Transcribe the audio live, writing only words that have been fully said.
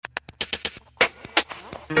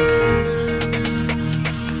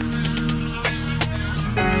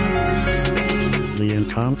The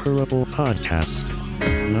Incomparable Podcast,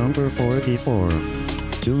 number 44,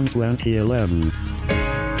 June 2011.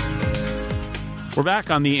 We're back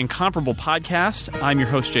on the Incomparable Podcast. I'm your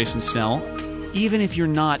host, Jason Snell. Even if you're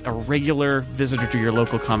not a regular visitor to your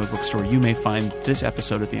local comic book store, you may find this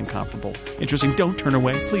episode of the Incomparable interesting. Don't turn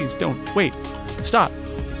away. Please don't. Wait. Stop.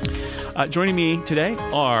 Joining me today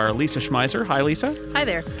are Lisa Schmeiser. Hi, Lisa. Hi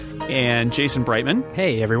there. And Jason Brightman.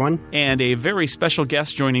 Hey, everyone. And a very special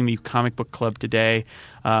guest joining the Comic Book Club today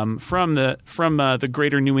from the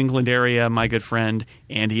greater New England area, my good friend,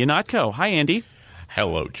 Andy Ihnatko. Hi, Andy.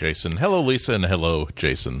 Hello, Jason. Hello, Lisa, and hello,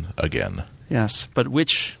 Jason, again. Yes, but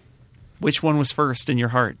which one was first in your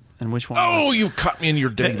heart? And which one was... you caught me in your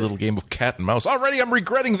dirty little game of cat and mouse. Already I'm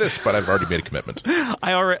regretting this, but I've already made a commitment.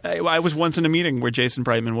 I was once in a meeting where Jason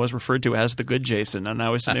Brightman was referred to as the good Jason, and I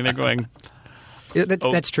was sitting there going...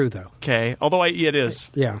 That's true, though. Okay. Although it is.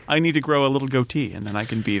 Yeah. I need to grow a little goatee, and then I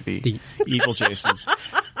can be the evil Jason.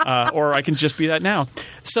 Or I can just be that now.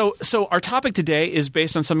 So our topic today is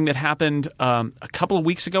based on something that happened a couple of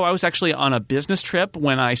weeks ago. I was actually on a business trip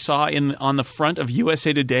when I saw on the front of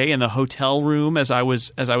USA Today in the hotel room as I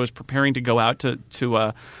was preparing to go out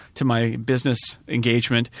to my business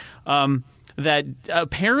engagement. That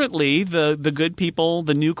apparently the good people,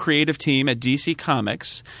 the new creative team at DC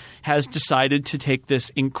Comics, has decided to take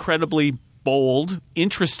this incredibly bold,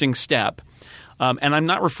 interesting step. And I'm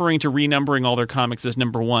not referring to renumbering all their comics as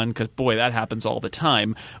number one because, boy, that happens all the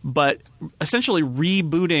time. But essentially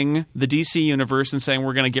rebooting the DC universe and saying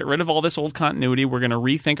we're going to get rid of all this old continuity. We're going to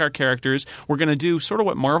rethink our characters. We're going to do sort of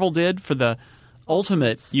what Marvel did for the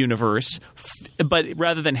Ultimate Universe, but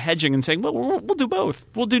rather than hedging and saying, well, we'll do both.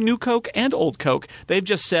 We'll do new Coke and old Coke. They've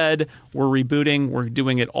just said we're rebooting. We're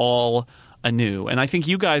doing it all anew. And I think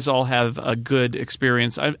you guys all have a good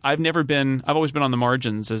experience. I've always been on the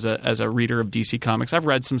margins as a reader of DC Comics. I've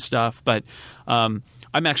read some stuff, but I'm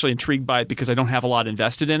actually intrigued by it because I don't have a lot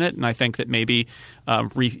invested in it, and I think that maybe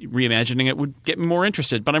reimagining it would get me more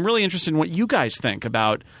interested. But I'm really interested in what you guys think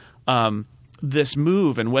about this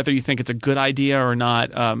move and whether you think it's a good idea or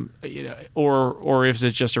not, or if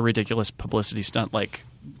it's just a ridiculous publicity stunt like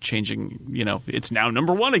changing, it's now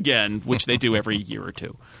number one again, which they do every year or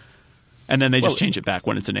two. And then they just change it back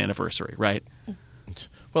when it's an anniversary, right?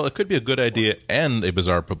 Well, it could be a good idea and a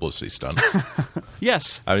bizarre publicity stunt.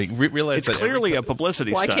 Yes. I mean, realize it's that clearly a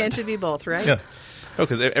publicity stunt. Why can't it be both, right? Yeah. No,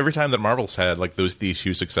 because every time that Marvel's had these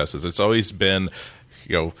huge successes, it's always been...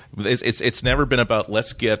 it's never been about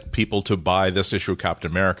let's get people to buy this issue of Captain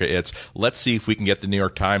America. It's let's see if we can get the New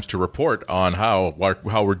York Times to report on how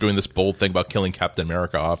we're doing this bold thing about killing Captain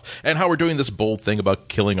America off, and how we're doing this bold thing about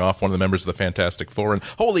killing off one of the members of the Fantastic Four. And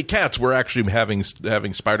holy cats, we're actually having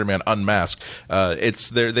Spider-Man unmasked.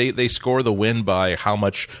 They score the win by how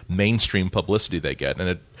much mainstream publicity they get, and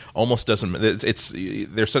it almost doesn't.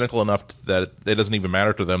 They're cynical enough that it doesn't even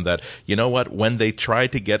matter to them that, you know what, when they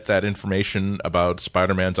tried to get that information about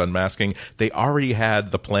Spider-Man's unmasking, they already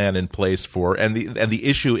had the plan in place and the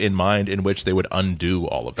issue in mind in which they would undo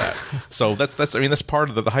all of that. So that's part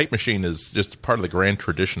of the hype machine is just part of the grand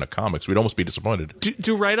tradition of comics. We'd almost be disappointed.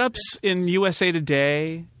 Do write-ups in USA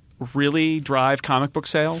Today really drive comic book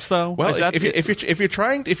sales, though? Well, if you're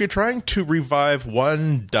trying to revive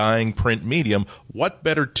one dying print medium, what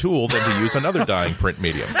better tool than to use another dying print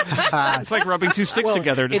medium? It's like rubbing two sticks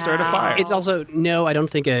together to start a fire. It's also I don't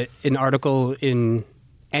think an article in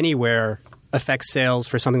anywhere affects sales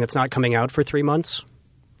for something that's not coming out for 3 months.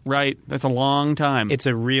 Right, that's a long time. It's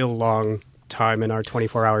a real long time in our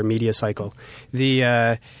 24-hour media cycle.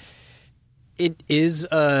 It is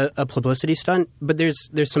a publicity stunt, but there's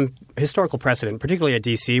some historical precedent, particularly at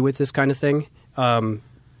DC with this kind of thing.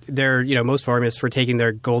 They're most famous for taking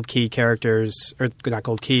their gold key characters, or not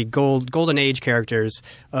gold key, golden age characters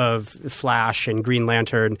of Flash and Green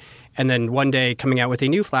Lantern, and then one day coming out with a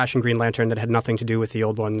new Flash and Green Lantern that had nothing to do with the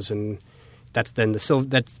old ones, and that's then that's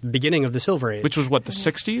the beginning of the Silver Age, which was what, the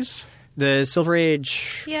 60s? The Silver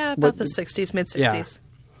Age, yeah, about the 60s, mid 60s. Yeah.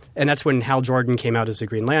 And that's when Hal Jordan came out as a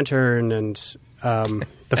Green Lantern, and the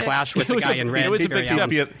Flash with the guy in red.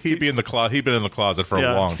 He'd been in the closet for a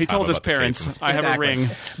long time. He told his parents, "I have a ring."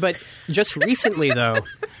 But just recently, though,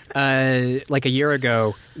 like a year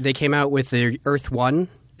ago, they came out with the Earth One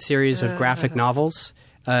series of graphic novels.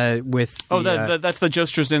 With that's the Joe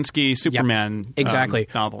Straczynski Superman exactly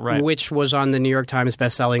novel, right? Which was on the New York Times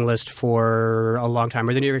best-selling list for a long time,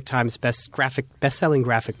 or the New York Times best-selling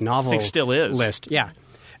graphic novel. I think still is list, yeah.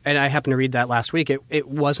 And I happened to read that last week. It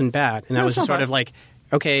wasn't bad, and I was just sort of like,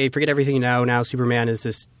 okay, forget everything you know. Now Superman is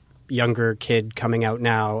this, younger kid coming out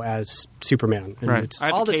now as Superman. And Right. it's I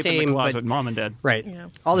have all a the cape in same, the closet, but Mom and Dad. right, Yeah.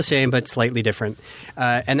 all the same, but slightly different.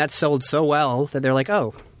 And that sold so well that they're like,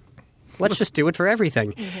 oh, let's just do it for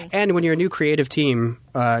everything. Mm-hmm. And when you're a new creative team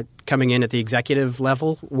coming in at the executive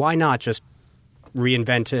level, why not just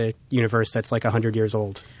reinvent a universe that's like 100 years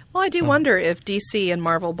old? Well, I do wonder if DC and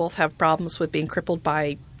Marvel both have problems with being crippled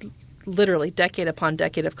by literally decade upon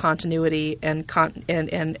decade of continuity and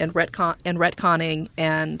retconning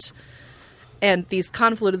and these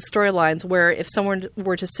convoluted storylines where if someone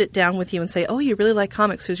were to sit down with you and say, oh, you really like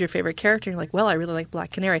comics, who's your favorite character? And you're like, well, I really like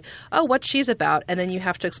Black Canary. Oh, what's she's about? And then you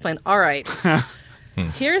have to explain, all right,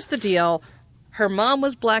 here's the deal. Her mom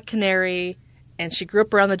was Black Canary, and she grew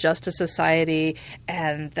up around the Justice Society,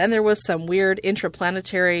 and then there was some weird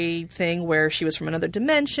intraplanetary thing where she was from another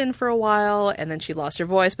dimension for a while, and then she lost her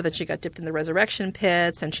voice, but then she got dipped in the resurrection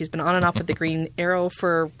pits, and she's been on and off with the Green Arrow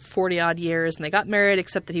for 40-odd years, and they got married,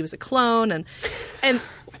 except that he was a clone, and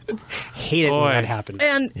Hate it when that happened.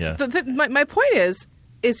 and Yeah. my point is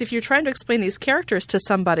if you're trying to explain these characters to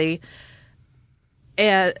somebody,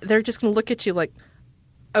 and they're just going to look at you like,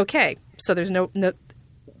 okay, so there's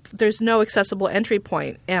no accessible entry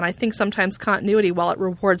point. And I think sometimes continuity, while it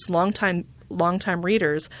rewards longtime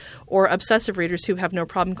readers or obsessive readers who have no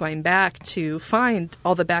problem going back to find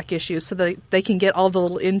all the back issues so that they can get all the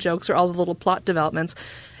little in-jokes or all the little plot developments,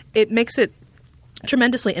 it makes it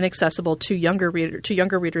tremendously inaccessible to younger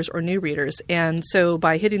readers or new readers. And so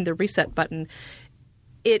by hitting the reset button,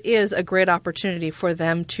 it is a great opportunity for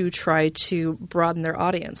them to try to broaden their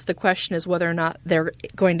audience. The question is whether or not they're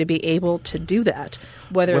going to be able to do that,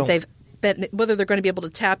 whether they're going to be able to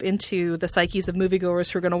tap into the psyches of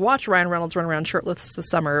moviegoers who are going to watch Ryan Reynolds run around shirtless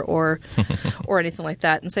this summer or anything like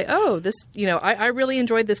that and say, oh, this, I really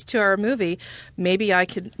enjoyed this 2-hour movie. Maybe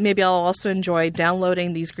I'll also enjoy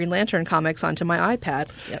downloading these Green Lantern comics onto my iPad.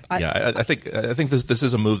 I think this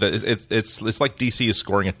is a move that it's like DC is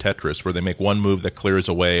scoring at Tetris, where they make one move that clears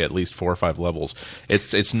away at least 4 or 5 levels.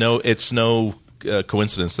 It's no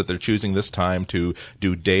coincidence that they're choosing this time to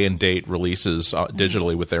do day and date releases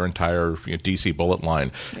digitally with their entire DC bullet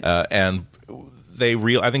line, and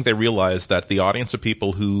I think they realize that the audience of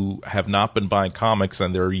people who have not been buying comics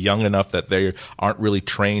and they're young enough that they aren't really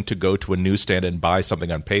trained to go to a newsstand and buy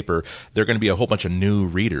something on paper, they're going to be a whole bunch of new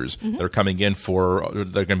readers. They're coming in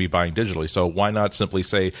they're going to be buying digitally. So why not simply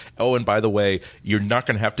say, oh, and by the way, you're not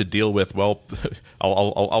going to have to deal with, well,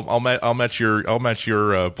 I'll match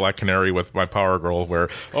your Black Canary with my Power Girl, where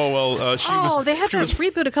they had that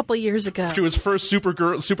reboot a couple of years ago. She was first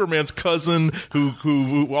Superman's cousin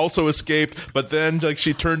who also escaped, but then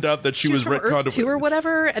she turned out that she was from retconned Earth 2 or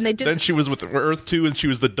whatever, and they did. Then she was with Earth 2, and she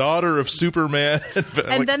was the daughter of Superman.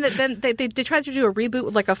 And then they tried to do a reboot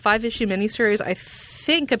with like a 5-issue miniseries, I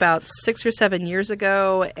think about 6 or 7 years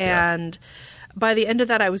ago, and by the end of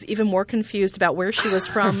that, I was even more confused about where she was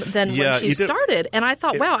from than when she started. And I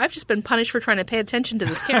thought, wow, I've just been punished for trying to pay attention to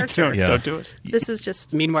this character. Don't do it. This is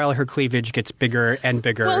just. Meanwhile, her cleavage gets bigger and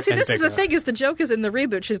bigger. Well, see, and this bigger. is the thing: is the joke is in the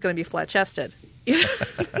reboot she's going to be flat-chested.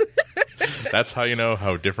 That's how you know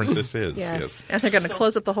how different this is. Yes. And they're going to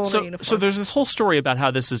close up the whole uniform. So there's this whole story about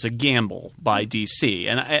how this is a gamble by DC,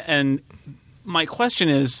 and my question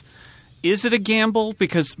is it a gamble?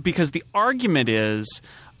 Because the argument is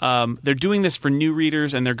they're doing this for new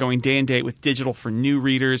readers, and they're going day and date with digital for new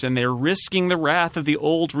readers, and they're risking the wrath of the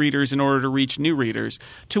old readers in order to reach new readers.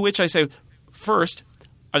 To which I say, first,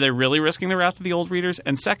 are they really risking the wrath of the old readers?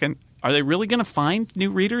 And second, are they really going to find new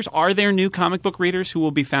readers? Are there new comic book readers who will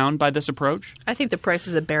be found by this approach? I think the price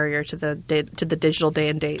is a barrier to the digital day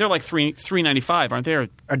and date. They're like $3.95, aren't they? Or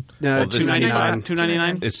 $2.99.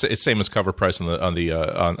 $2.99. It's same as cover price on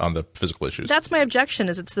the physical issues. That's my objection.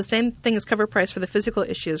 Is it's the same thing as cover price for the physical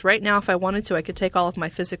issues. Right now, if I wanted to, I could take all of my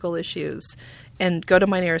physical issues and go to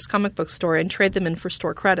my nearest comic book store and trade them in for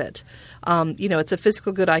store credit. It's a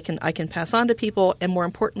physical good I can pass on to people, and more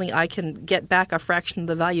importantly, I can get back a fraction of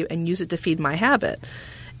the value and use it to feed my habit.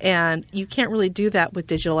 And you can't really do that with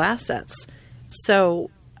digital assets. So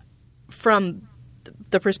from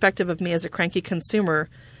the perspective of me as a cranky consumer,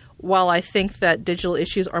 while I think that digital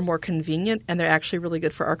issues are more convenient and they're actually really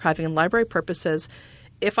good for archiving and library purposes,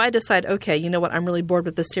 if I decide, okay, you know what, I'm really bored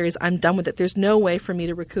with this series, I'm done with it, there's no way for me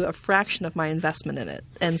to recoup a fraction of my investment in it.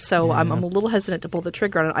 And so I'm a little hesitant to pull the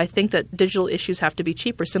trigger on it. I think that digital issues have to be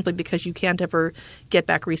cheaper simply because you can't ever get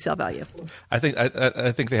back resale value. I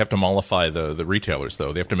think they have to mollify the retailers,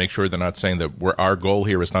 though. They have to make sure they're not saying that our goal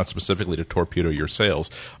here is not specifically to torpedo your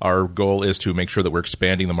sales. Our goal is to make sure that we're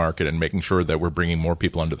expanding the market and making sure that we're bringing more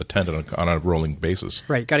people under the tent on a rolling basis.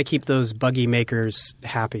 Right. Got to keep those buggy makers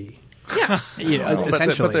happy. Yeah.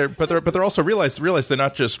 Essentially. But they're also realize they're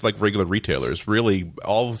not just like regular retailers. Really,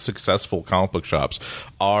 all successful comic book shops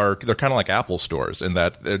they're kind of like Apple stores in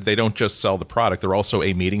that they don't just sell the product. They're also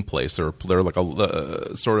a meeting place. They're like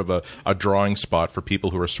a sort of a drawing spot for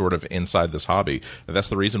people who are sort of inside this hobby. And that's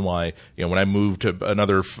the reason why when I moved to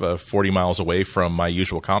another 40 miles away from my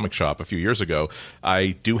usual comic shop a few years ago,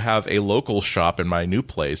 I do have a local shop in my new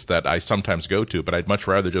place that I sometimes go to, but I'd much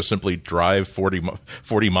rather just simply drive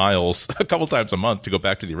 40 miles a couple times a month to go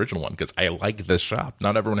back to the original one because I like this shop.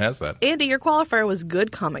 Not everyone has that. Andy, your qualifier was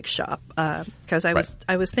good comic shop because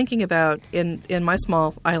I was thinking about in my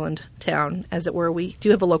small island town, as it were, we do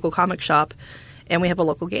have a local comic shop and we have a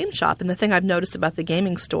local game shop. And the thing I've noticed about the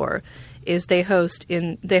gaming store is they host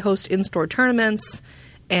in-store tournaments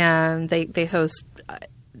and they host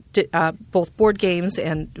both board games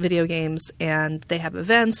and video games, and they have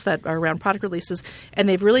events that are around product releases, and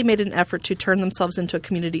they've really made an effort to turn themselves into a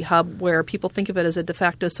community hub where people think of it as a de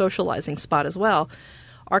facto socializing spot as well.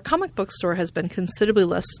 Our comic book store has been considerably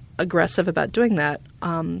less aggressive about doing that.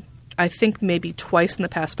 I think maybe twice in the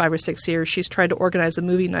past 5 or 6 years she's tried to organize a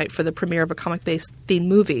movie night for the premiere of a comic-based themed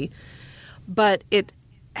movie, but it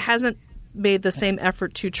hasn't made the same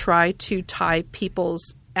effort to try to tie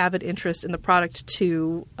people's avid interest in the product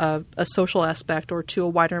to a social aspect or to a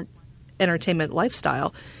wider entertainment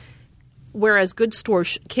lifestyle, whereas good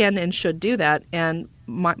stores can and should do that. And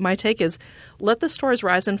my take is let the stores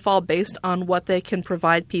rise and fall based on what they can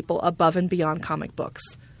provide people above and beyond comic books.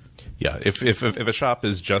 Yeah, if a shop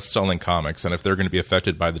is just selling comics and if they're going to be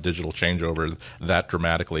affected by the digital changeover that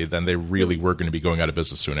dramatically, then they really were going to be going out of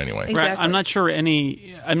business soon anyway. Exactly. Right. I'm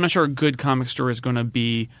not sure a good comic store is going to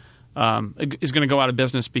be go out of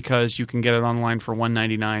business because you can get it online for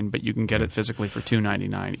 $1.99, but you can get it physically for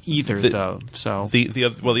 $2.99 either, though. So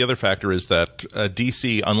the other factor is that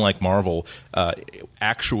DC, unlike Marvel,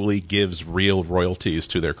 actually gives real royalties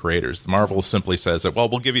to their creators. Marvel simply says that, well,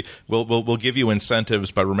 we'll give you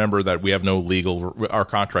incentives, but remember that we have no legal. Our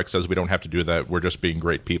contract says we don't have to do that. We're just being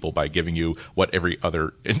great people by giving you what every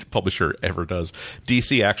other publisher ever does.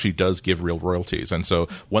 DC actually does give real royalties, and so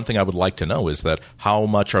one thing I would like to know is that how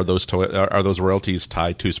much are those royalties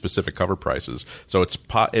tied to specific cover prices? So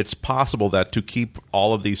it's possible that to keep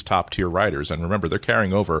all of these top tier writers, and remember they're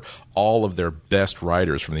carrying over all of their best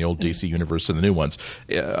writers from the old DC universe to the new ones,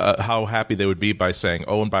 how happy they would be by saying,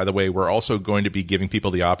 oh, and by the way, we're also going to be giving people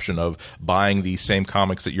the option of buying these same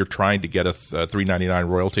comics that you're trying to get a $3.99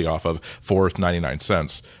 royalty off of for 99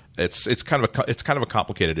 cents. It's kind of a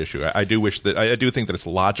complicated issue. I do think that it's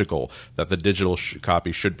logical that the digital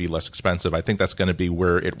copy should be less expensive. I think that's going to be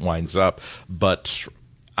where it winds up. But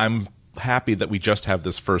I'm happy that we just have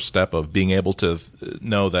this first step of being able to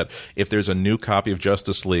know that if there's a new copy of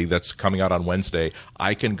Justice League that's coming out on Wednesday,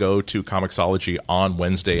 I can go to Comixology on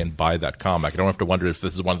Wednesday and buy that comic. I don't have to wonder if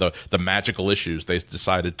this is one of the magical issues they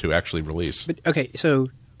decided to actually release. But, okay, so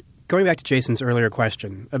going back to Jason's earlier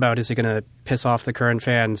question about is it going to piss off the current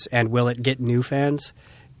fans and will it get new fans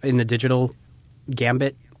in the digital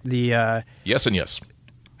gambit? Yes and yes.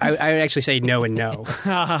 I would actually say no and no.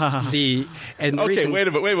 Wait a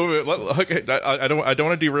minute. Okay, I don't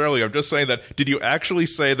want to derail you. I'm just saying that. Did you actually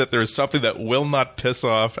say that there's something that will not piss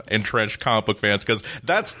off entrenched comic book fans? Because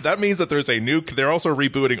that means that there's a new. They're also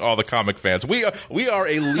rebooting all the comic fans. We are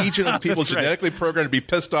a legion of people genetically programmed to be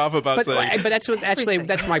pissed off about saying. But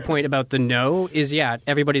that's my point about the no. Is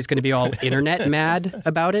everybody's going to be all internet mad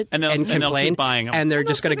about it and complain, keep buying them. and they're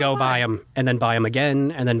just going to go buy them and then buy them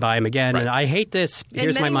again and then buy them again. Right. And I hate this.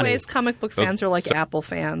 Here's my money. In many ways, comic book fans are like Apple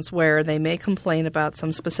fans, where they may complain about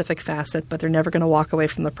some specific facet, but they're never going to walk away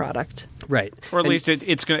from the product. Right. Or at least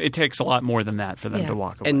it takes a lot more than that for them to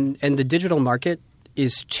walk away. And the digital market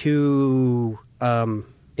is too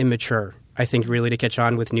immature, I think, really to catch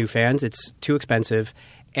on with new fans. It's too expensive,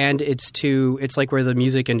 and it's like where the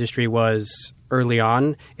music industry was early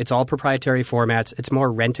on. It's all proprietary formats. It's more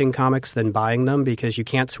renting comics than buying them because you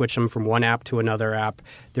can't switch them from one app to another app.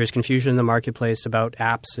 There's confusion in the marketplace about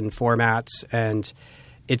apps and formats, and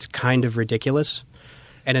it's kind of ridiculous.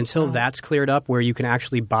 And until that's cleared up where you can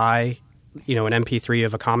actually buy, an MP3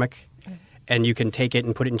 of a comic and you can take it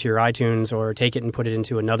and put it into your iTunes or take it and put it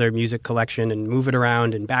into another music collection and move it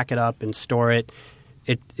around and back it up and store it,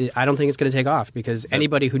 I don't think it's going to take off because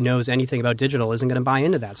anybody who knows anything about digital isn't going to buy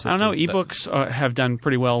into that system. I don't know. Ebooks have done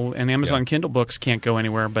pretty well, and Amazon Kindle books can't go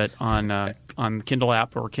anywhere but on Kindle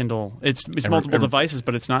app or Kindle. It's multiple devices,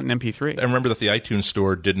 but it's not an MP3. I remember that the iTunes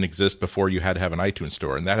Store didn't exist before you had to have an iTunes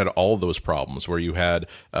Store, and that had all those problems where you had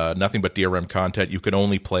nothing but DRM content. You could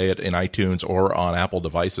only play it in iTunes or on Apple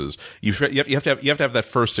devices. You have to have that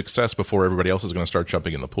first success before everybody else is going to start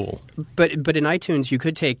jumping in the pool. But in iTunes, you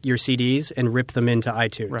could take your CDs and rip them into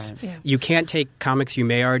iTunes. Right. Yeah. You can't take comics you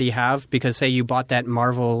may already have because, say, you bought that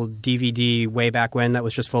Marvel DVD way back when that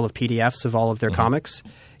was just full of PDFs of all of their comics.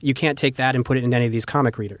 You can't take that and put it in any of these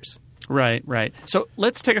comic readers. Right, right. So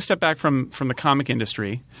let's take a step back from the comic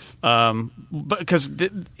industry, because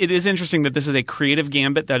it is interesting that this is a creative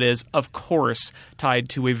gambit that is, of course, tied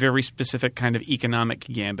to a very specific kind of economic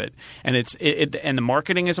gambit, and and the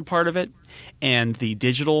marketing is a part of it, and the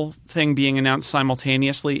digital thing being announced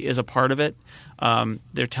simultaneously is a part of it.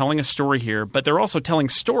 They're telling a story here, but they're also telling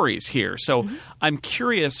stories here. So I'm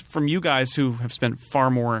curious from you guys who have spent far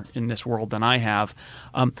more in this world than I have.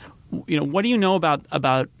 What do you know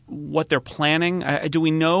about what they're planning? Do we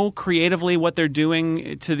know creatively what they're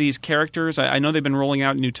doing to these characters? I know they've been rolling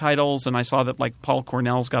out new titles, and I saw that like Paul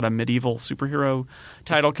Cornell's got a medieval superhero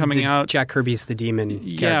title coming out. Jack Kirby's the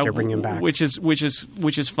demon character, bringing him back, which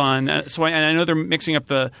is fun. So I know they're mixing up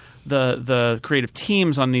the creative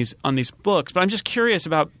teams on these books, but I'm just curious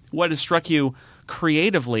about what has struck you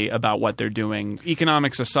creatively about what they're doing,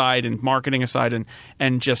 economics aside and marketing aside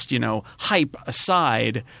and just hype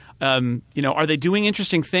aside. Are they doing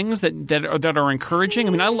interesting things that are encouraging? I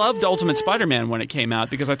mean, I loved Ultimate Spider-Man when it came out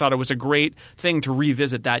because I thought it was a great thing to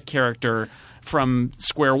revisit that character from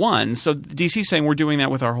square one. So DC's saying we're doing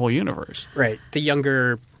that with our whole universe. Right. The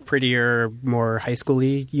younger, prettier, more high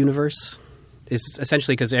school-y universe is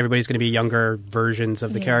essentially because everybody's going to be younger versions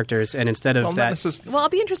of the characters, and instead of Well, I'll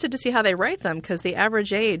be interested to see how they write them, because the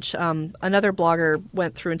average age, another blogger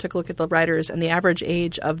went through and took a look at the writers, and the average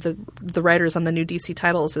age of the writers on the new DC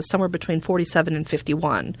titles is somewhere between 47 and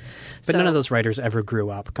 51. But none of those writers ever grew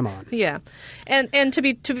up. Come on. Yeah, and to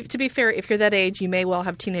be fair, if you're that age, you may well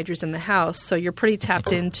have teenagers in the house, so you're pretty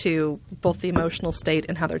tapped into both the emotional state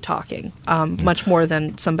and how they're talking, much more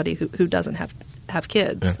than somebody who doesn't have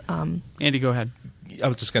kids. Yeah. Andy, go ahead. I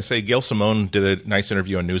was just going to say, Gail Simone did a nice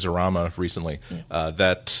interview on Newsarama recently.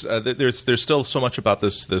 That there's still so much about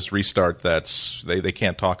this restart that they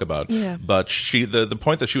can't talk about. Yeah. But the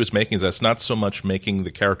point that she was making is that it's not so much making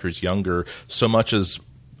the characters younger, so much as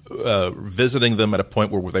visiting them at a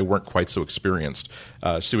point where they weren't quite so experienced.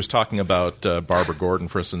 She was talking about Barbara Gordon,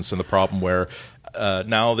 for instance, and the problem where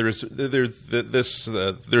now there's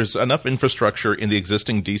enough infrastructure in the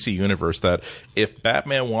existing DC universe that if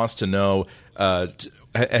Batman wants to know,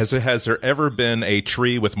 has there ever been a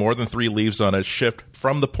tree with more than 3 leaves on it shipped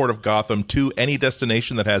from the port of Gotham to any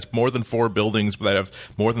destination that has more than 4 buildings that have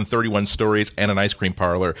more than 31 stories and an ice cream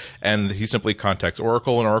parlor? And he simply contacts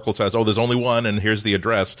Oracle, and Oracle says, "Oh, there's only one, and here's the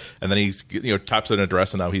address." And then he types in an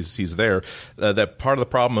address, and now he's there. That part of the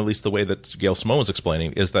problem, at least the way that Gail Simone was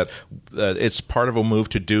explaining, is that it's part of a move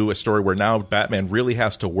to do a story where now Batman really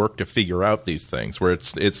has to work to figure out these things. Where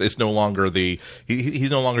it's no longer he's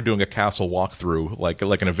no longer doing a castle walkthrough like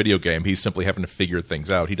in a video game. He's simply having to figure things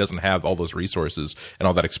out. He doesn't have all those resources and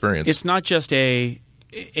all that experience. It's not just a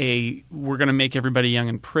we're going to make everybody young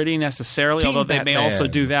and pretty necessarily, although they may also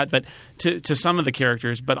do that, but to some of the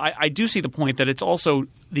characters. But I do see the point that it's also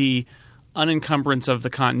the unencumbrance of the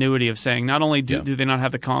continuity of saying not only do they not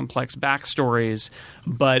have the complex backstories,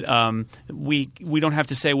 but we don't have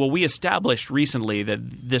to say, well, we established recently that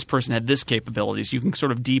this person had this capabilities. You can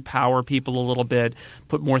sort of depower people a little bit,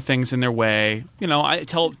 put more things in their way. I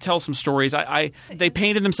tell some stories. They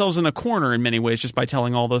painted themselves in a corner in many ways just by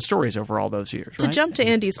telling all those stories over all those years. To jump to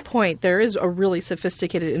Andy's point, there is a really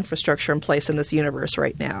sophisticated infrastructure in place in this universe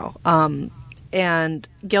right now, and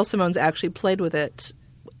Gail Simone's actually played with it.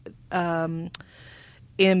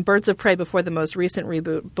 In Birds of Prey before the most recent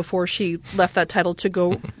reboot, before she left that title to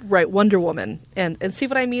go write Wonder Woman. And see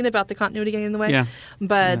what I mean about the continuity getting in the way? Yeah.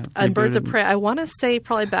 But on Birds of Prey, I want to say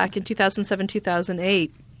probably back in 2007,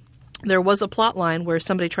 2008, there was a plot line where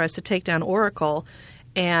somebody tries to take down Oracle,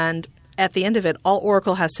 and at the end of it, all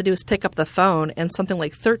Oracle has to do is pick up the phone, and something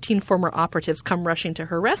like 13 former operatives come rushing to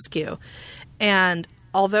her rescue. And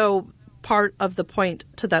although part of the point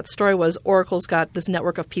to that story was Oracle's got this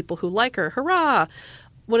network of people who like her. Hurrah!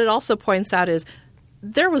 What it also points out is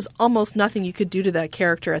there was almost nothing you could do to that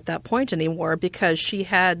character at that point anymore, because she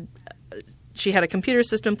had a computer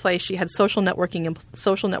system in place, she had social networks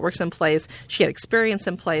in place, she had experience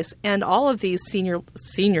in place, and all of these senior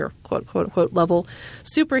quote unquote level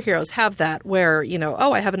superheroes have that, where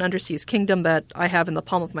I have an underseas kingdom that I have in the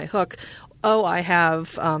palm of my hook. I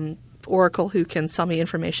have Oracle who can sell me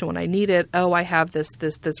information when I need it. Oh, I have this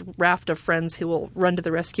raft of friends who will run to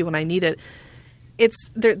the rescue when I need it.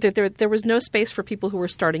 It's there was no space for people who were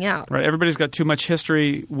starting out. Right. Everybody's got too much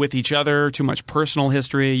history with each other, too much personal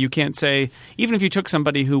history. You can't say, even if you took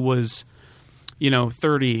somebody who was,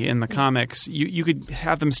 30 in the comics, you could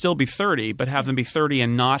have them still be 30, but have them be 30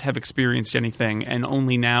 and not have experienced anything, and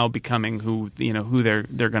only now becoming who they're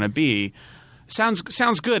going to be. Sounds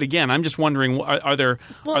good. Again, I'm just wondering, are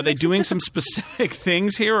they doing some specific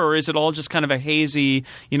things here, or is it all just kind of a hazy,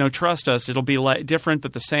 trust us, it'll be different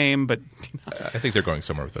but the same? But I think they're going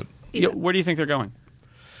somewhere with it. Where do you think they're going?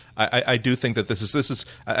 I do think that this is.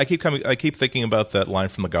 I keep thinking about that line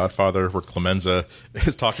from The Godfather where Clemenza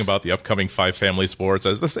is talking about the upcoming 5 family sports.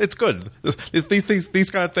 It's good.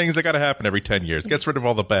 These kind of things, they got to happen every 10 years. Gets rid of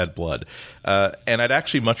all the bad blood. And I'd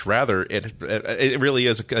actually much rather it really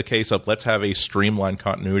is a case of let's have a streamlined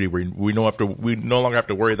continuity where we no longer have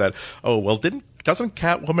to worry that doesn't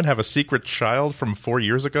Catwoman have a secret child from 4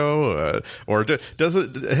 years ago? Why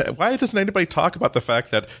doesn't anybody talk about the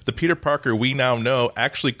fact that the Peter Parker we now know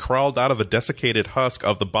actually crawled out of the desiccated husk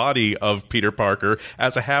of the body of Peter Parker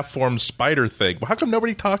as a half-formed spider thing? How come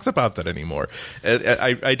nobody talks about that anymore?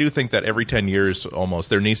 I do think that every 10 years almost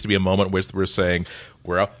there needs to be a moment where we're saying,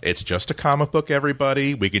 well, it's just a comic book,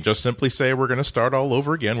 everybody. We can just simply say we're going to start all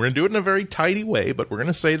over again. We're going to do it in a very tidy way, but we're going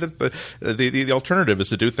to say that the alternative is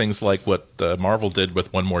to do things like what Marvel did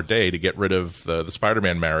with One More Day to get rid of the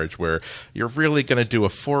Spider-Man marriage, where you're really going to do a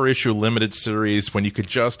 4-issue limited series when you could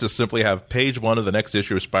just as simply have page 1 of the next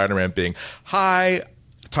issue of Spider-Man being, hi,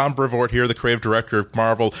 Tom Brevoort here, the creative director of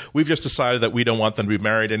Marvel. We've just decided that we don't want them to be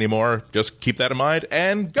married anymore. Just keep that in mind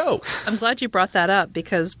and go. I'm glad you brought that up,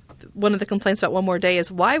 because one of the complaints about One More Day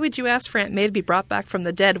is, why would you ask for Aunt May to be brought back from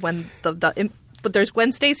the dead when but there's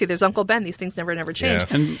Gwen Stacy, there's Uncle Ben. These things never change.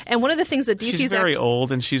 Yeah. And one of the things that DC's... She's very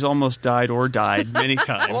old, and she's almost died many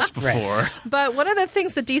times before. Right. But one of the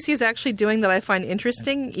things that DC is actually doing that I find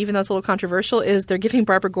interesting, even though it's a little controversial, is they're giving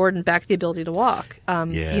Barbara Gordon back the ability to walk.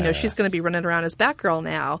 She's going to be running around as Batgirl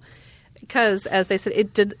now. Because, as they said,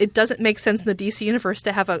 it doesn't make sense in the DC universe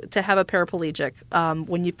to have a paraplegic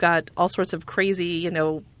when you've got all sorts of crazy,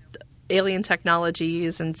 alien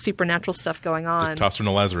technologies and supernatural stuff going on. Just toss her in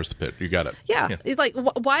the Lazarus pit. You got it. Yeah. Like,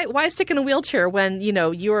 why stick in a wheelchair when,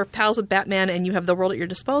 you're pals with Batman and you have the world at your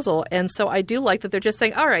disposal? And so I do like that they're just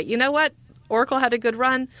saying, all right, you know what? Oracle had a good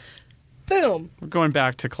run. Boom. We're going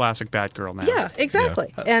back to classic Batgirl now. Yeah,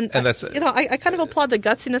 exactly. Yeah. And that's I kind of applaud the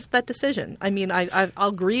gutsiness of that decision. I mean,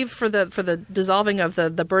 I'll grieve for the dissolving of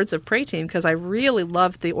the Birds of Prey team, because I really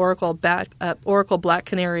loved the Oracle Black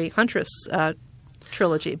Canary Huntress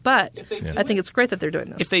trilogy, but I think it's great that they're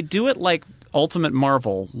doing this. If they do it like Ultimate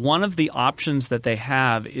Marvel, one of the options that they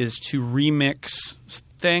have is to remix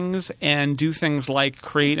things and do things like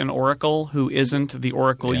create an Oracle who isn't the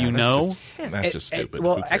Oracle That's just stupid.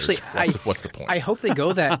 Well, actually, what's the point? I hope they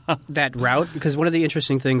go that route, because one of the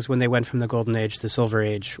interesting things when they went from the Golden Age to the Silver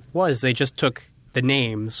Age was they just took the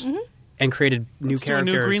names and created new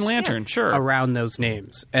characters, a new Green Lantern, around those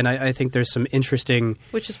names. And I think there's some interesting,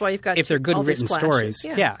 which is why you've got if they're good written stories.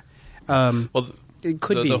 It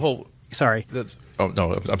could be the whole. Sorry.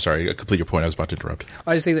 No, I'm sorry. Complete your point. I was about to interrupt.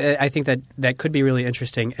 I think that could be really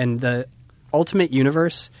interesting. And the Ultimate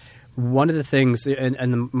Universe, one of the things, and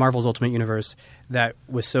the Marvel's Ultimate Universe that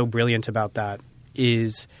was so brilliant about that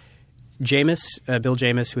is Bill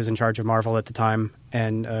Jamis, who was in charge of Marvel at the time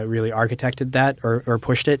and really architected that or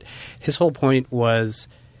pushed it. His whole point was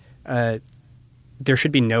there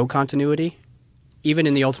should be no continuity, even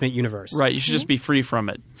in the Ultimate Universe. Right, you should just be free from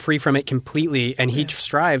it. Free from it completely, and he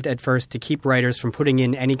strived at first to keep writers from putting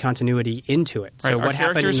in any continuity into it. Right. So what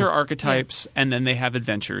characters are archetypes, and then they have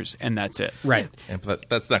adventures, and that's it. Right. But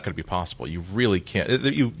that's not going to be possible. You really can't.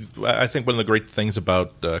 I think one of the great things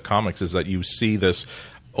about comics is that you see this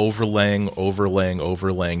overlaying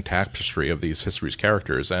tapestry of these histories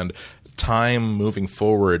characters, and time moving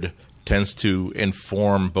forward tends to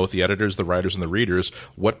inform both the editors, the writers, and the readers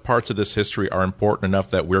what parts of this history are important enough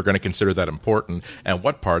that we're going to consider that important, and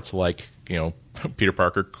what parts, like Peter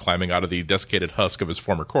Parker climbing out of the desiccated husk of his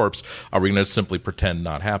former corpse, are we going to simply pretend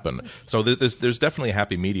not happen? So there's definitely a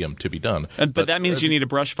happy medium to be done. But that means you need a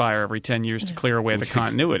brush fire every 10 years to clear away the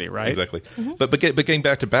continuity, right? Exactly. Mm-hmm. But getting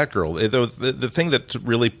back to Batgirl, the thing that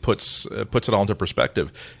really puts it all into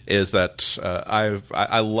perspective is that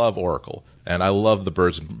I love Oracle. And I love the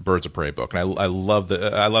Birds of Prey book, and I love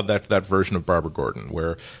that version of Barbara Gordon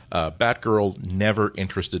where Batgirl never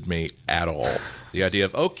interested me at all. The idea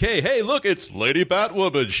of, okay, hey, look, it's Lady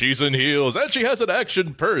Batwoman. She's in heels, and she has an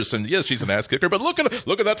action purse, and yes, she's an ass kicker. But look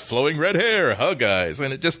at that flowing red hair, huh, guys?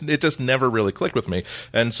 And it just never really clicked with me.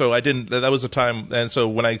 And so I didn't. That was a time. And so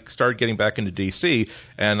when I started getting back into DC,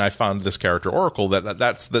 and I found this character Oracle,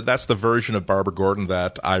 that's the version of Barbara Gordon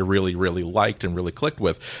that I really, really liked and really clicked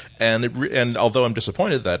with. And although I'm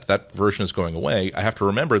disappointed that version is going away, I have to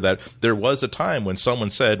remember that there was a time when someone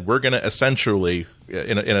said, we're going to essentially,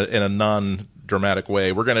 in a non-dramatic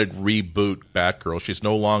way, we're going to reboot Batgirl. She's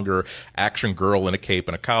no longer action girl in a cape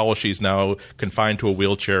and a cowl. She's now confined to a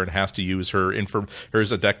wheelchair and has to use her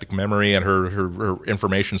eidetic memory and her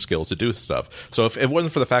information skills to do stuff. So if it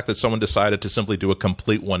wasn't for the fact that someone decided to simply do a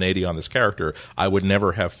complete 180 on this character, I would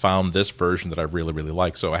never have found this version that I really, really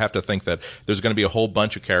like. So I have to think that there's going to be a whole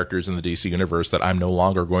bunch of characters in the DC universe that I'm no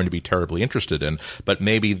longer going to be terribly interested in, but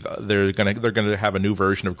maybe they're going to have a new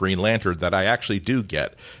version of Green Lantern that I actually do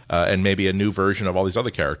get, and maybe a new version of all these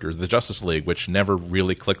other characters. The Justice League, which never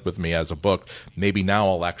really clicked with me as a book, maybe now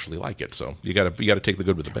I'll actually like it. So you got to take the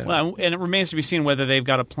good with the bad. Well, and it remains to be seen whether they've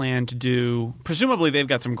got a plan to do. Presumably, they've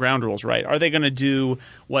got some ground rules, right? Are they going to do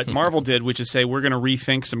what Marvel did, which is say we're going to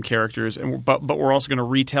rethink some characters, but we're also going to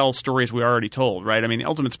retell stories we already told, right? I mean,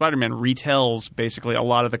 Ultimate Spider-Man retells basically a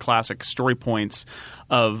lot of the classic story points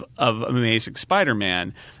of Amazing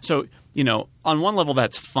Spider-Man. So, on one level,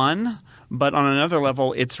 that's fun. But on another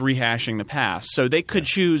level, it's rehashing the past. So they could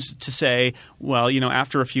choose to say, well,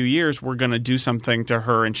 after a few years, we're going to do something to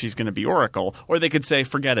her and she's going to be Oracle. Or they could say,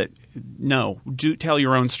 forget it. No, tell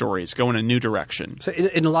your own stories. Go in a new direction. So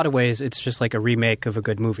in a lot of ways, it's just like a remake of a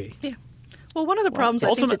good movie. Yeah. Well, one of the problems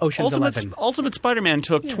Ultimate Spider-Man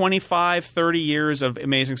took 25, 30 years of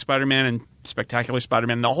Amazing Spider-Man and Spectacular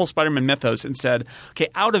Spider-Man, the whole Spider-Man mythos, and said, okay,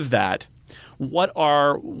 out of that,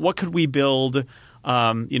 what could we build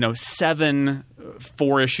 7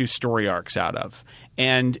 4-issue story arcs out of,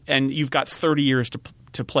 and you've got 30 years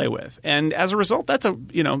to play with, and as a result, that's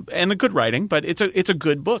and a good writing, but it's a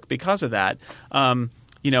good book because of that.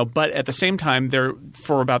 But at the same time,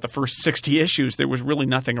 for about the first 60 issues, there was really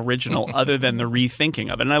nothing original other than the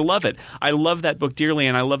rethinking of it. And I love it. I love that book dearly,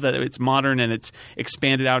 and I love that it's modern and it's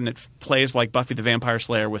expanded out and it plays like Buffy the Vampire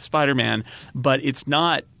Slayer with Spider-Man, but it's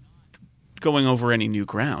not going over any new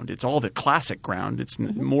ground. It's all the classic ground. It's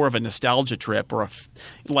more of a nostalgia trip or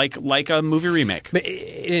like a movie remake. But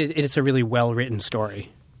it is a really well-written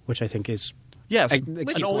story, which I think is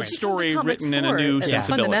an old story written in a new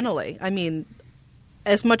sensibility. Fundamentally, I mean,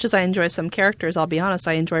 as much as I enjoy some characters, I'll be honest,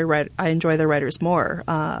 I enjoy the writers more.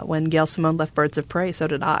 When Gail Simone left Birds of Prey, so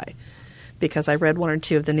did I, because I read 1 or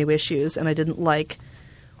 2 of the new issues and I didn't like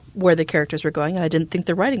where the characters were going, and I didn't think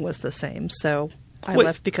the writing was the same. So I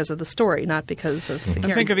left because of the story, not because of the characters.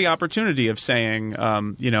 And think of the opportunity of saying,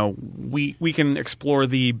 we can explore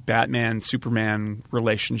the Batman-Superman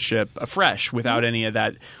relationship afresh without any of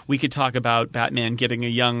that. We could talk about Batman getting a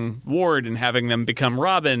young ward and having them become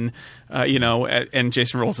Robin, and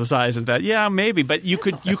Jason rolls his eyes at that. Yeah, maybe. But you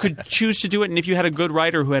could choose to do it, and if you had a good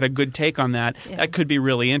writer who had a good take on that, that could be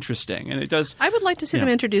really interesting. And it does. I would like to see them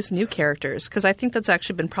introduce new characters, because I think that's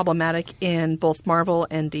actually been problematic in both Marvel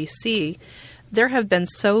and DC. There have been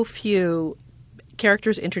so few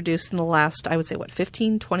characters introduced in the last, I would say,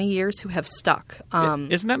 15, 20 years who have stuck.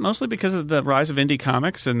 Isn't that mostly because of the rise of indie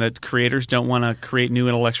comics and that creators don't want to create new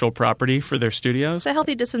intellectual property for their studios? It's a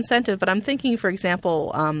healthy disincentive, but I'm thinking, for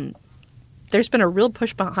example, there's been a real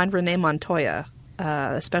push behind Renee Montoya,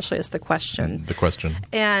 especially as The Question. The Question.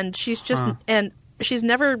 And she's just and she's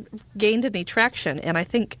never gained any traction, and I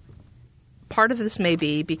think part of this may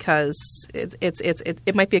be because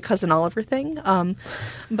it might be a Cousin Oliver thing,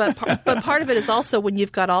 but part of it is also when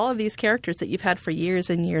you've got all of these characters that you've had for years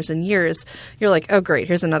and years and years, you're like, oh great,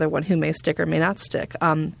 here's another one who may stick or may not stick.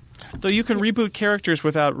 Though you can reboot characters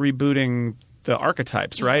without rebooting the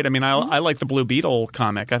archetypes, right? I mean, I like the Blue Beetle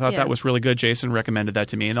comic. I thought that was really good. Jason recommended that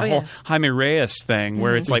to me. And the whole Jaime Reyes thing,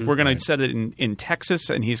 where it's like we're going to set it in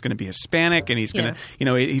Texas, and he's going to be Hispanic, and he's going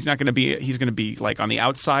to, he's not going to be, he's going to be like on the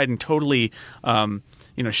outside and totally,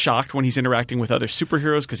 shocked when he's interacting with other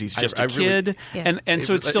superheroes because he's just a kid. And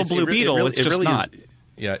so it's still Blue Beetle. It's just not.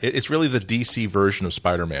 Yeah, it's really the DC version of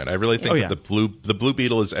Spider-Man. I really think that the Blue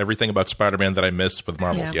Beetle is everything about Spider-Man that I miss with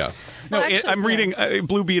Marvel's. Yeah. No, actually, I'm reading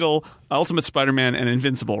Blue Beetle, Ultimate Spider-Man, and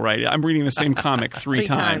Invincible, right? I'm reading the same comic three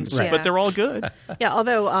times, but they're all good. Yeah,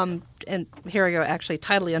 although, and here I go, actually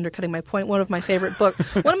tidily undercutting my point. One of my favorite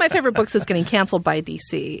books that's getting canceled by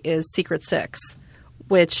DC is Secret Six,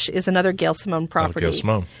 which is another Gail Simone property. Gail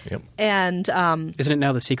Simone, yep. And isn't it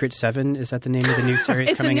now The Secret Seven? Is that the name of the new series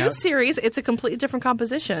it's coming out? It's a new series. It's a completely different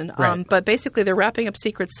composition. Right. But basically, they're wrapping up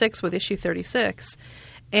Secret 6 with issue 36.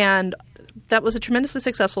 And that was a tremendously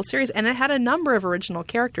successful series, and it had a number of original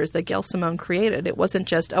characters that Gail Simone created. It wasn't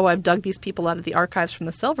just, I've dug these people out of the archives from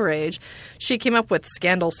the Silver Age. She came up with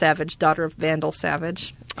Scandal Savage, daughter of Vandal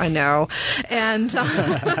Savage. I know. And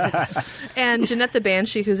and Jeanette the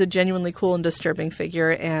Banshee, who's a genuinely cool and disturbing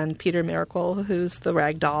figure, and Peter Miracle, who's the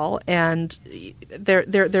rag doll. And they're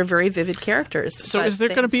very vivid characters. So is there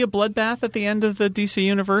going to be a bloodbath at the end of the DC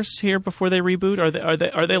universe here before they reboot?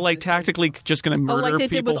 Are they like tactically just going to murder like they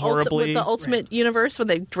people did with horribly? with the Ultimate Universe, where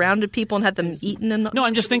they drowned people and had them eaten? No,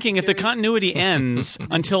 I'm just thinking if the continuity ends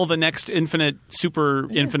until the next Infinite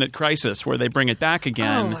Crisis, where they bring it back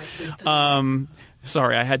again.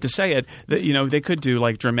 Sorry, I had to say it. That they could do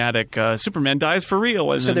like dramatic Superman dies for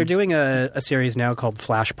real. And so they're doing a series now called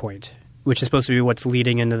Flashpoint, which is supposed to be what's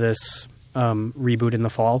leading into this reboot in the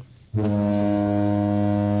fall.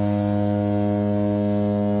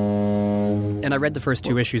 And I read the first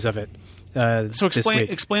 2 issues of it. So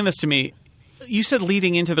explain this to me. You said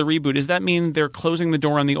leading into the reboot. Does that mean they're closing the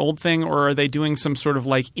door on the old thing, or are they doing some sort of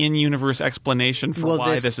like in-universe explanation for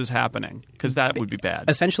why this is happening? Because that would be bad.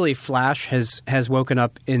 Essentially, Flash has woken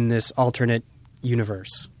up in this alternate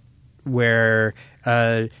universe where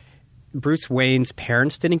Bruce Wayne's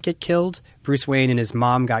parents didn't get killed. Bruce Wayne and his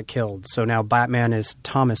mom got killed. So now Batman is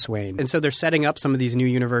Thomas Wayne. And so they're setting up some of these new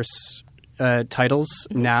universe titles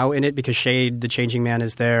now in it, because Shade, the Changing Man,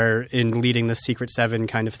 is there in leading the Secret Seven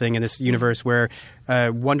kind of thing in this universe where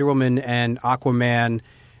Wonder Woman and Aquaman,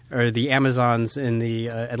 or the Amazons and the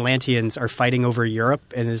Atlanteans, are fighting over Europe,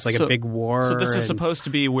 and it's like a big war. So this is supposed to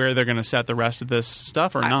be where they're going to set the rest of this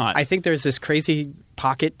stuff, or not? I think there's this crazy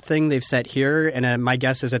pocket thing they've set here, and my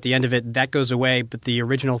guess is at the end of it, that goes away, but the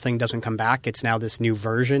original thing doesn't come back. It's now this new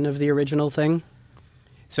version of the original thing.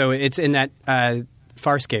 So it's in that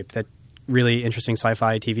Farscape, that really interesting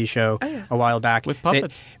sci-fi TV show a while back. With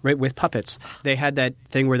puppets. With puppets. They had that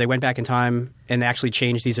thing where they went back in time and they actually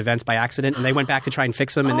changed these events by accident, and they went back to try and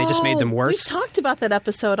fix them, and they just made them worse. We talked about that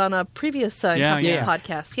episode on a previous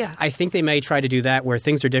podcast. Yeah. I think they may try to do that, where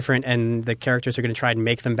things are different and the characters are going to try and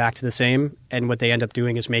make them back to the same, and what they end up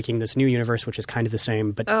doing is making this new universe, which is kind of the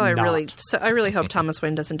same, but not. I really hope Thomas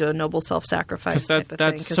Wayne doesn't do a noble self-sacrifice type of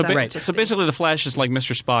thing. So basically the Flash is like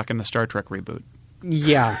Mr. Spock in the Star Trek reboot.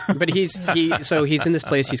 Yeah, but he's in this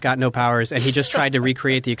place. He's got no powers, and he just tried to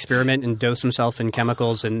recreate the experiment and dose himself in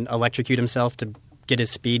chemicals and electrocute himself to get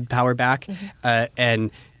his speed power back.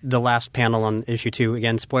 And the last panel on issue 2,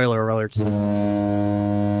 again, spoiler alerts,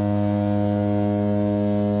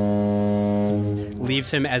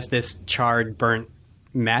 leaves him as this charred, burnt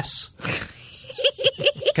mess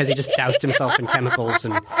because he just doused himself in chemicals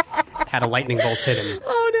and had a lightning bolt hit him.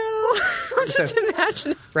 Oh no! Just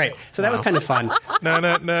imagine. Right. So that was kind of fun.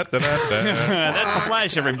 That's the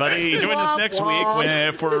Flash, everybody. Join us next week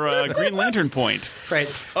for Green Lantern Point. Right.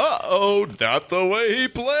 Uh-oh, not the way he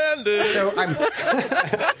planned it. So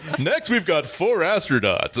Next, we've got 4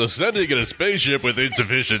 astronauts ascending in a spaceship with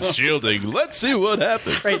insufficient shielding. Let's see what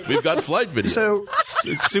happens. Right. We've got flight video. So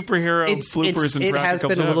it's superhero bloopers and practical it has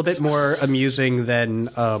been a little bit more amusing than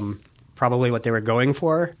probably what they were going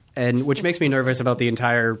for, and which makes me nervous about the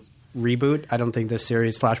entire reboot. I don't think this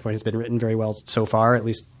series, Flashpoint, has been written very well so far. At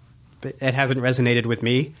least it hasn't resonated with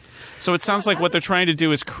me. So it sounds like what they're trying to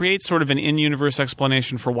do is create sort of an in-universe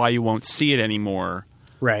explanation for why you won't see it anymore.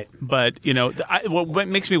 Right. But, what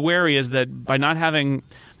makes me wary is that by not having...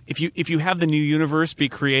 If you have the new universe be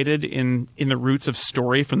created in the roots of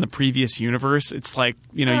story from the previous universe, it's like,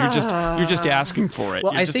 you're just asking for it.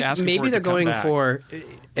 Well, you're I just think asking maybe for it they're to come going back. for,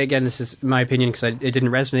 again, this is my opinion because it didn't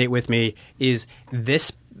resonate with me, is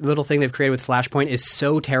this little thing they've created with Flashpoint is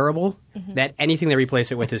so terrible that anything they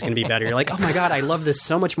replace it with is going to be better. You're like, oh my God, I love this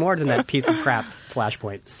so much more than that piece of crap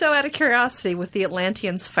Flashpoint. So out of curiosity, with the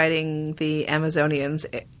Atlanteans fighting the Amazonians,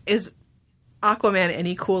 is Aquaman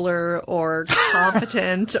any cooler or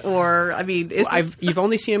competent? Or, I mean, you've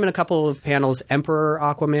only seen him in a couple of panels. Emperor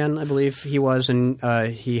Aquaman, I believe he was, and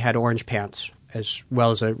he had orange pants as well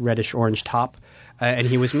as a reddish-orange top, and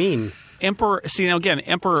he was mean. Emperor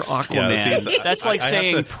Aquaman. That's like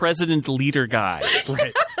saying president leader guy.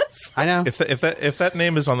 Right. I know. If that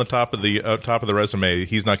name is on the top of the resume,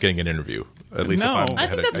 he's not getting an interview. At least No. if I'm I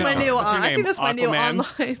think that's my new. What's your I think that's my new name?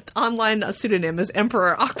 online pseudonym is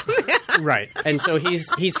Emperor Aquaman. Right, and so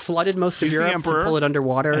he's flooded most of He's the Europe emperor, to pull it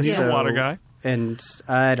underwater. and he's so, a water guy. And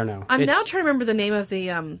I don't know. I'm now trying to remember the name of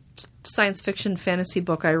the science fiction fantasy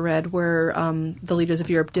book I read where the leaders of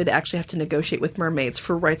Europe did actually have to negotiate with mermaids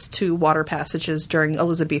for rights to water passages during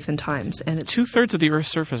Elizabethan times. And it's 2/3 of the Earth's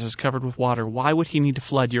surface is covered with water. Why would he need to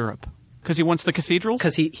flood Europe? Because he wants the cathedrals?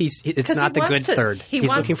 Because it's not the good third. He's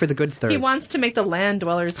looking for the good third. He wants to make the land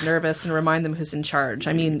dwellers nervous and remind them who's in charge.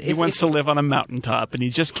 I mean, he wants to live on a mountaintop, and he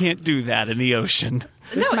just can't do that in the ocean.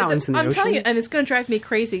 There's mountains in the ocean. I'm telling you, and it's going to drive me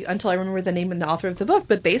crazy until I remember the name and the author of the book.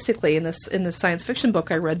 But basically, in this science fiction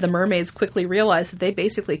book I read, the mermaids quickly realized that they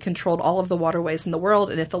basically controlled all of the waterways in the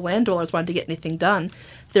world, and if the land dwellers wanted to get anything done,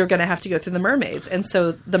 they were going to have to go through the mermaids. And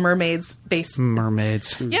so the mermaids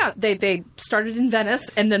yeah, they started in Venice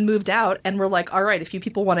and then moved out, and were like, all right, if you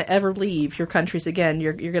people want to ever leave your countries again,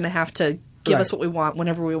 you're going to have to give us what we want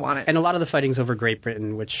whenever we want it. And a lot of the fighting's over Great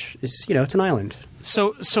Britain, which is, it's an island.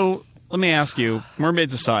 So let me ask you,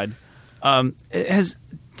 mermaids aside,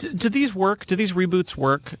 do these work? Do these reboots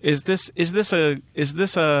work? Is this a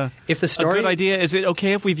good idea? Is it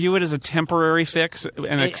okay if we view it as a temporary fix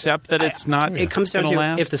and accept that it's not? It comes down to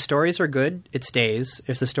last? If the stories are good, it stays.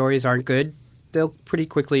 If the stories aren't good, they'll pretty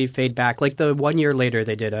quickly fade back. Like the 1 year later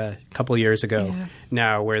they did a couple years ago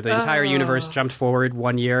now, where the entire universe jumped forward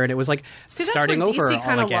 1 year, and it was like starting over all again. DC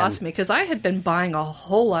kind of lost me, because I had been buying a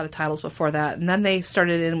whole lot of titles before that, and then they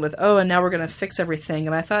started in with, and now we're going to fix everything,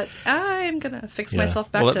 and I thought, I'm going to fix myself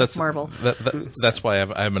back to Marvel. That's why I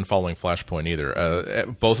haven't been following Flashpoint either.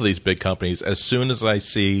 Both of these big companies, as soon as I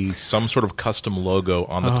see some sort of custom logo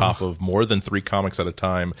on the top of more than 3 comics at a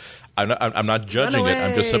time, I'm not judging it.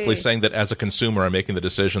 I'm just simply saying that as a consumer, I'm making the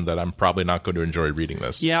decision that I'm probably not going to enjoy reading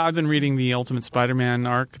this. Yeah, I've been reading the Ultimate Spider-Man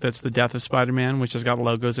arc. That's the Death of Spider-Man, which has got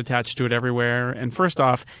logos attached to it everywhere. And first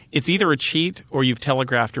off, it's either a cheat or you've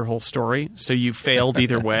telegraphed your whole story, so you've failed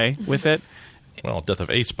either way with it. Well, Death of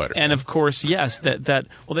a Spider-Man. And of course, yes, that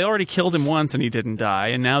they already killed him once and he didn't die,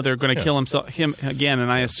 and now they're going to kill him again,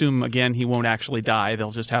 and I assume again he won't actually die. They'll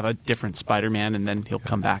just have a different Spider-Man, and then he'll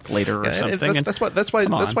come back later or something. That's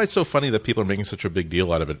why it's so funny that people are making such a big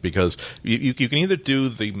deal out of it, because you can either do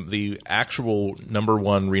the actual number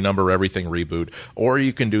 1 renumber everything reboot, or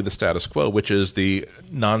you can do the status quo, which is the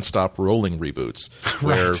nonstop rolling reboots,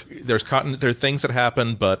 where there are things that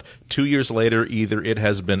happen, but 2 years later, either it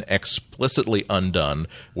has been explicitly undone,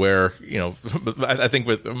 where I think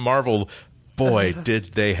with Marvel, boy,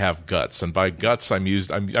 did they have guts. And by guts,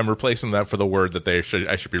 I'm replacing that for the word that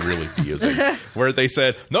I should be really using, where they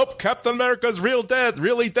said, nope, Captain America's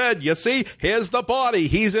really dead. You see, here's the body.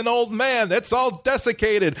 He's an old man. It's all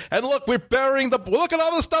desiccated. And look, we're burying look at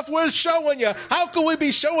all the stuff we're showing you. How could we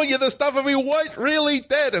be showing you this stuff if we weren't really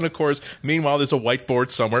dead? And of course, meanwhile, there's a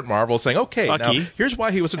whiteboard somewhere at Marvel saying, okay, Bucky, now here's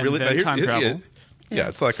why he wasn't really dead. Time travel. Yeah,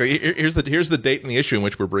 it's like here's the date and the issue in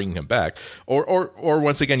which we're bringing him back, or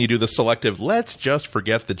once again you do the selective. Let's just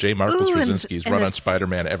forget that J. Marcus Straczynski's run on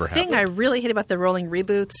Spider-Man ever happened. The thing I really hate about the rolling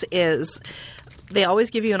reboots is they always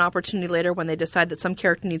give you an opportunity later when they decide that some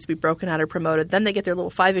character needs to be broken out or promoted. Then they get their little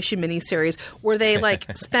 5-issue miniseries where they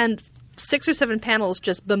spend 6 or 7 panels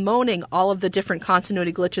just bemoaning all of the different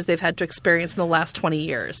continuity glitches they've had to experience in the last 20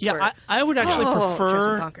 years. Yeah, I would actually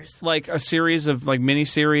prefer like a series of like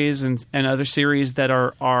miniseries and other series that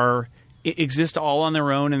are exist all on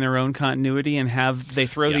their own in their own continuity, and they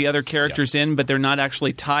throw the other characters in, but they're not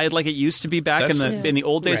actually tied like it used to be back in the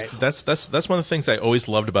old days. Right. That's one of the things I always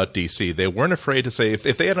loved about DC. They weren't afraid to say if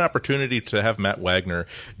they had an opportunity to have Matt Wagner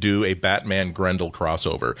do a Batman Grendel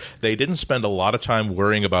crossover, they didn't spend a lot of time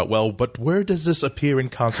worrying about, but where does this appear in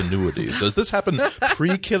continuity? Does this happen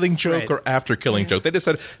pre-Killing Joke or after Killing Joke? They just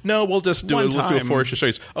said, no, let's do a 4-issue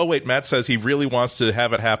series. Oh wait, Matt says he really wants to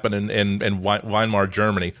have it happen in Weimar,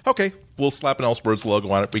 Germany. Okay. We'll slap an Elseworlds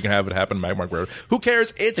logo on it. We can have it happen in Magmar. Who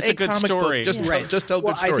cares? It's a good comic story. Book. Just tell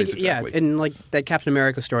good stories. Think, exactly. Yeah, and like that Captain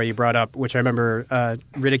America story you brought up, which I remember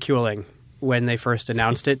ridiculing when they first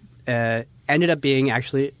announced it, ended up being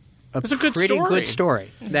actually a pretty good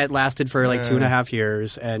story that lasted for like 2.5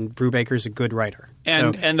 years, and Brubaker's a good writer.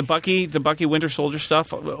 And the Bucky Winter Soldier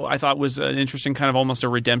stuff, I thought was an interesting kind of almost a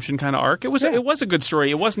redemption kind of arc. It was a good story.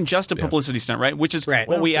 It wasn't just a publicity stunt, right? Which is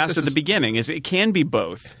what we asked at the beginning. Is it can be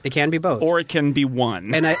both. It can be both, or it can be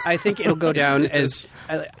one. And I think it'll go down as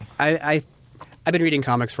I've been reading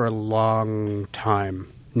comics for a long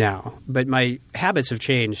time now, but my habits have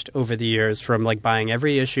changed over the years from like buying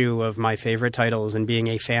every issue of my favorite titles and being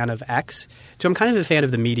a fan of X to I'm kind of a fan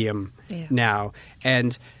of the medium now.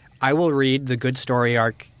 And I will read the good story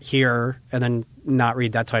arc here and then not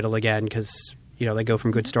read that title again because they go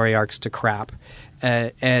from good story arcs to crap.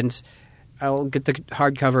 And I'll get the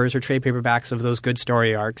hardcovers or trade paperbacks of those good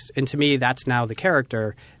story arcs. And to me, that's now the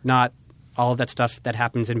character, not all of that stuff that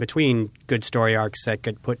happens in between good story arcs that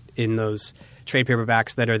get put in those trade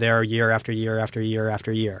paperbacks that are there year after year after year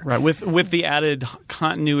after year. Right, with the added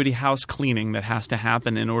continuity house cleaning that has to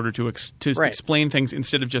happen in order to explain things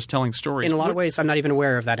instead of just telling stories. In a lot of ways, I'm not even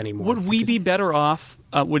aware of that anymore. Would we be better off,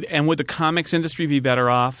 would the comics industry be better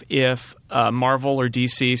off if Marvel or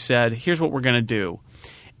DC said, here's what we're going to do.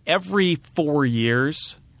 Every 4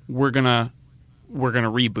 years, we're gonna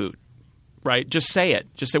reboot. Right? Just say it.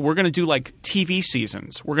 Just say we're going to do like TV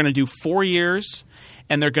seasons. We're going to do 4 years,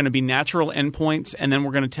 and they're going to be natural endpoints, and then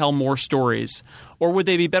we're going to tell more stories. Or would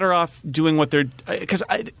they be better off doing what they're – because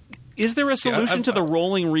is there a solution to the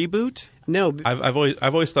rolling reboot? No. I've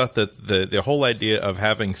always thought that the whole idea of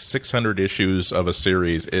having 600 issues of a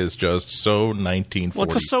series is just so 1944. Well,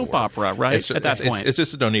 it's a soap opera, right? At that point. It's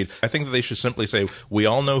just no need. I think that they should simply say, we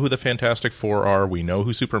all know who the Fantastic Four are. We know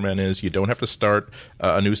who Superman is. You don't have to start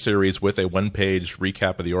a new series with a one-page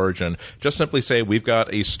recap of the origin. Just simply say, we've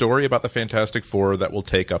got a story about the Fantastic Four that will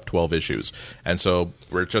take up 12 issues. And so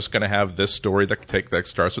we're just going to have this story that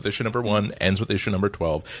starts with issue number 1, ends with issue number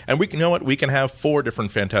 12. And we can have 4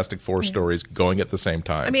 different Fantastic Four stories going at the same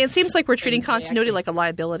time. I mean, it seems like we're treating continuity like a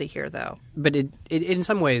liability here, though. But it in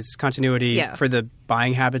some ways, continuity for the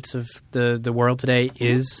buying habits of the world today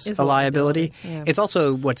is a liability. Yeah. It's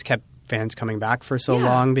also what's kept fans coming back for so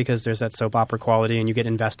long because there's that soap opera quality and you get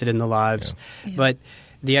invested in the lives. Yeah. But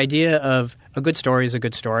the idea of a good story is a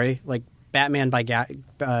good story. Like Batman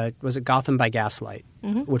was it Gotham by Gaslight,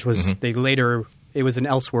 which was they later... It was an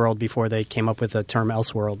Elseworld before they came up with the term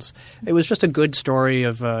Elseworlds. It was just a good story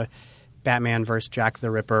of Batman versus Jack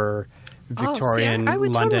the Ripper, Victorian I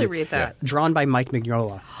would London. totally read that. Drawn by Mike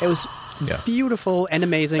Mignola. It was beautiful and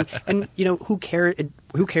amazing. And, who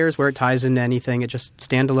cares where it ties into anything? It's just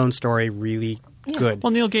standalone story, really good.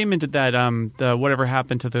 Well, Neil Gaiman did that. The Whatever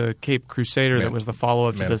Happened to the Cape Crusader that was the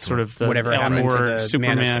follow-up to the sort of the Whatever Alan Happened to Moore the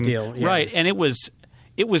Superman. Man of Steel. Yeah. Right, and it was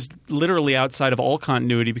literally outside of all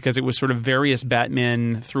continuity because it was sort of various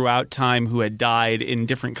Batmen throughout time who had died in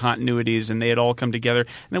different continuities and they had all come together.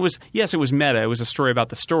 And it was meta. It was a story about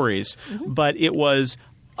the stories, but it was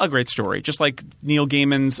a great story. Just like Neil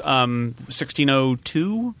Gaiman's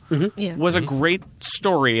 1602 was a great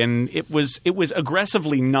story, and it was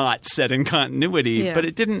aggressively not set in continuity, but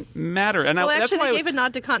it didn't matter. And actually, they gave a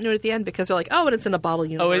nod to continuity at the end because they're like, and it's in a bottle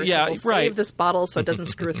universe. We'll save this bottle so it doesn't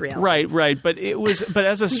screw with reality. Right. But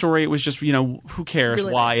as a story, it was just who cares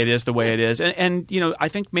really why it is the way it is, and I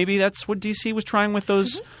think maybe that's what DC was trying with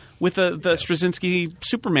those. With the Straczynski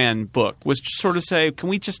Superman book, was sort of say, can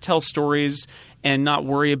we just tell stories and not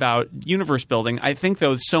worry about universe building? I think,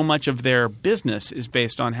 though, so much of their business is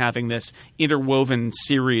based on having this interwoven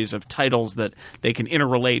series of titles that they can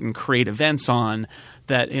interrelate and create events on.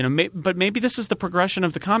 That but maybe this is the progression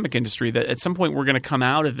of the comic industry, that at some point we're going to come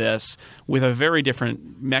out of this with a very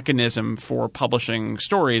different mechanism for publishing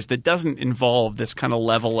stories that doesn't involve this kind of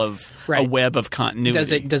level of a web of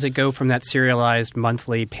continuity. Does it go from that serialized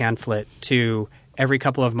monthly pamphlet to every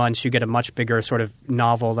couple of months you get a much bigger sort of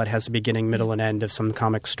novel that has a beginning, middle, and end of some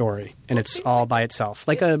comic story, and it's all by itself,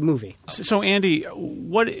 like a movie. So, Andy,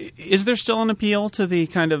 is there still an appeal to the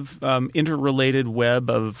kind of interrelated web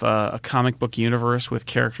of a comic book universe with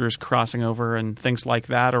characters crossing over and things like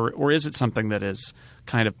that, or is it something that is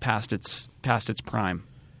kind of past its prime?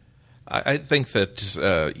 I think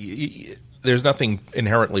that there's nothing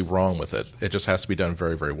inherently wrong with it. It just has to be done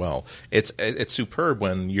very, very well. It's superb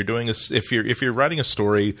when you're doing if you're writing a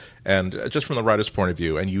story, and just from the writer's point of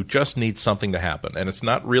view, and you just need something to happen, and it's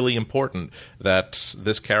not really important that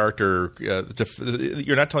this character.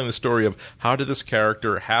 You're not telling the story of how did this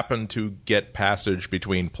character happen to get passage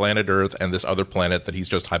between planet Earth and this other planet that he's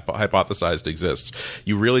just hypothesized exists.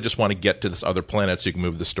 You really just want to get to this other planet so you can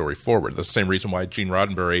move the story forward. That's the same reason why Gene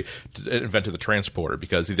Roddenberry invented the transporter,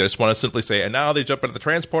 because he just want to simply say, and now they jump into the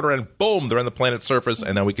transporter and boom, they're on the planet's surface,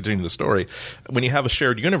 and now we continue the story. When you have a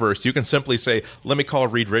shared universe, you can simply say, let me call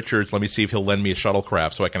Reed Richards, let me see if he'll lend me a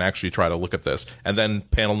shuttlecraft so I can actually try to look at this. And then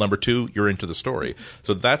panel number 2, you're into the story.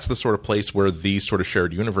 So that's the sort of place where these sort of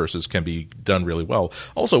shared universes can be done really well.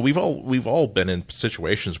 Also, we've all been in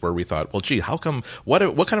situations where we thought, well, gee, how come? What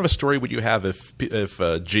kind of a story would you have if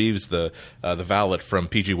Jeeves, the valet from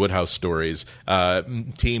P.G. Wodehouse stories,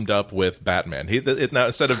 teamed up with Batman? Now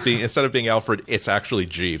instead of being saving Alfred, it's actually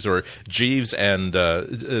Jeeves, or Jeeves and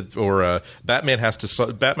Batman has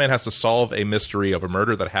to solve a mystery of a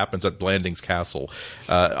murder that happens at Blanding's castle.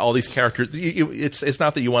 All these characters, it's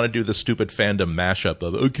not that you want to do the stupid fandom mashup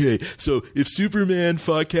of, okay, so if Superman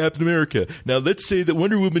fought Captain America, now let's say that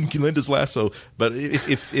Wonder Woman can lend his lasso. But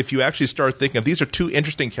if you actually start thinking of, these are two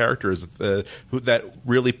interesting characters that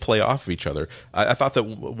really play off of each other. I thought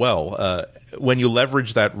that, when you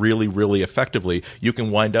leverage that really, really effectively, you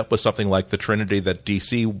can wind up with something like the Trinity that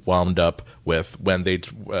DC wound up with when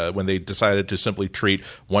they decided to simply treat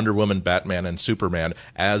Wonder Woman, Batman, and Superman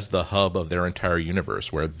as the hub of their entire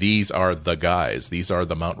universe, where these are the guys, these are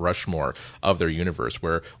the Mount Rushmore of their universe,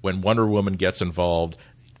 where when Wonder Woman gets involved,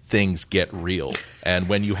 things get real. And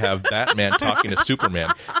when you have Batman talking to Superman,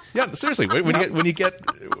 yeah, seriously, when you get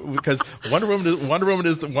because Wonder Woman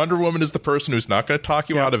is the person who's not going to talk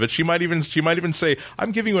you out of it. She might even say,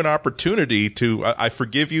 "I'm giving you an opportunity to I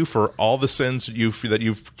forgive you for all the sins that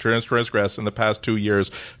you've transgressed in the past 2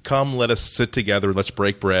 years. Come, let us sit together. Let's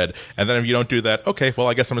break bread." And then if you don't do that, okay, well,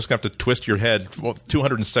 I guess I'm just going to have to twist your head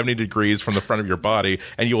 270 degrees from the front of your body,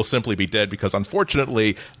 and you will simply be dead, because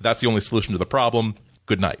unfortunately, that's the only solution to the problem.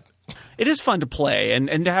 Good night. It is fun to play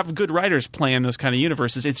and to have good writers play in those kind of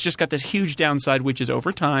universes. It's just got this huge downside, which is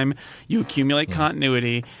over time you accumulate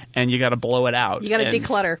continuity and you got to blow it out. You got to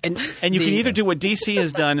declutter. And you can either do what DC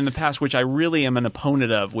has done in the past, which I really am an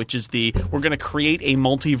opponent of, which is we're going to create a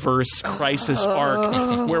multiverse crisis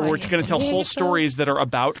arc where we're going to tell whole stories that are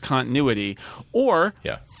about continuity. Or,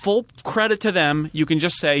 full credit to them, you can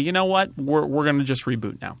just say, you know what, we're going to just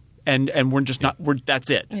reboot now. And we're just not.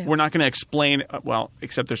 That's it. Yeah. We're not going to explain.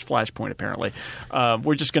 Except there's Flashpoint apparently.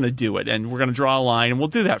 We're just going to do it, and we're going to draw a line, and we'll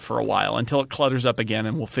do that for a while until it clutters up again,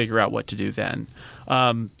 and we'll figure out what to do then.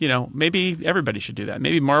 Maybe everybody should do that.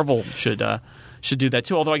 Maybe Marvel should do that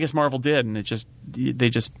too. Although I guess Marvel did, and they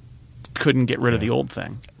just couldn't get rid of the old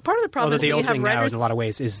thing. Part of the problem is the that old you have thing writers now, in a lot of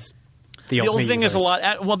ways, is. The old thing is a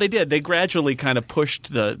lot. Well, they did. They gradually kind of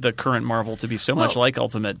pushed the current Marvel to be so much like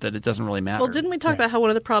Ultimate that it doesn't really matter. Well, didn't we talk about how one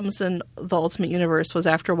of the problems in the Ultimate Universe was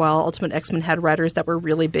after a while, Ultimate X-Men had writers that were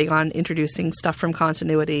really big on introducing stuff from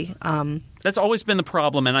continuity. That's always been the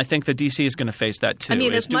problem, and I think the DC is going to face that too. I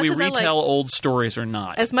mean, do we retell old stories or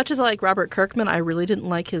not? As much as I like Robert Kirkman, I really didn't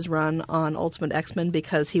like his run on Ultimate X-Men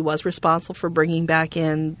because he was responsible for bringing back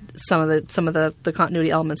in some of the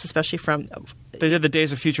continuity elements, especially from. They did the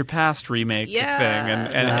Days of Future Past remake thing,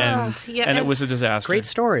 and it was a disaster. Great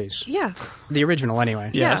stories. Yeah. The original, anyway.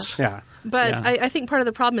 Yes. Yeah. But I think part of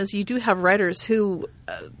the problem is you do have writers who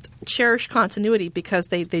cherish continuity because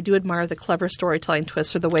they do admire the clever storytelling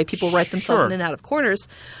twists or the way people write themselves in and out of corners.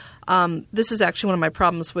 This is actually one of my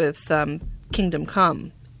problems with Kingdom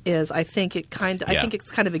Come. Is I think it's kind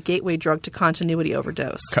of a gateway drug to continuity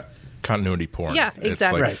overdose. Continuity porn. Yeah,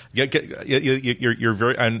 exactly. Right. You're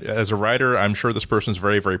very. And as a writer, I'm sure this person's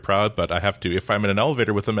very, very proud. But I have to, if I'm in an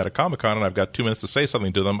elevator with them at a Comic-Con and I've got 2 minutes to say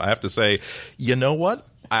something to them, I have to say, you know what?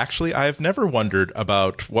 Actually, I've never wondered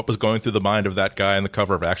about what was going through the mind of that guy on the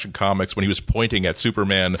cover of Action Comics when he was pointing at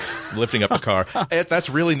Superman lifting up the car. That's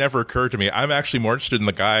really never occurred to me. I'm actually more interested in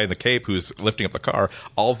the guy in the cape who's lifting up the car.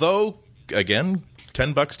 Although, again,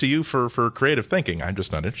 $10 to you for creative thinking. I'm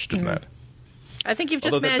just not interested in that. I think you've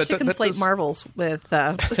just managed to conflate Marvels with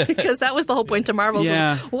because that was the whole point to Marvels.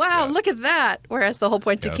 Look at that. Whereas the whole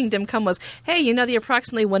point to Kingdom Come was, hey, the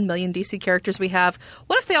approximately 1 million DC characters we have.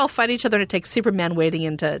 What if they all fight each other and it takes Superman wading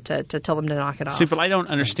in to tell them to knock it off? See, but I don't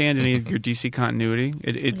understand any of your DC continuity.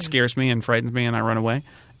 It scares me and frightens me, and I run away.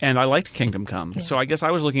 And I liked Kingdom Come, so I guess I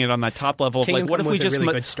was looking at it on that top level of what if we just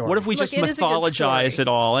mythologize it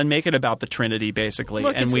all and make it about the Trinity basically,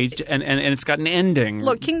 and it's got an ending.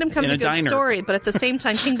 Look, Kingdom Come's a good story, but at the same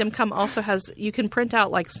time, Kingdom Come also has you can print out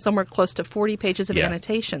like somewhere close to 40 pages of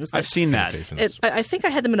annotations. I've seen that. I think I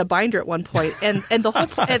had them in a binder at one point, and the whole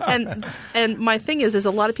and my thing is a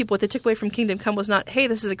lot of people what they took away from Kingdom Come was not hey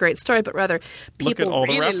this is a great story, but rather people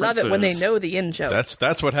really love it when they know the in joke.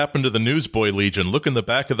 That's what happened to the Newsboy Legion. Look in the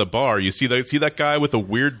back of the bar, you see that guy with a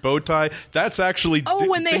weird bow tie. That's actually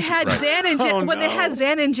when they had Zan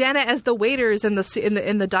and Jana as the waiters in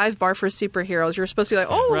the dive bar for superheroes. You're supposed to be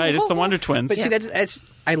like, it's the Wonder Twins. But see, that's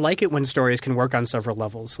I like it when stories can work on several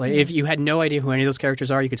levels. Like if you had no idea who any of those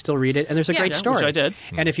characters are, you could still read it, and there's a great story. Which I did.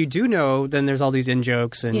 And if you do know, then there's all these in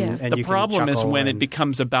jokes, and the problem is when it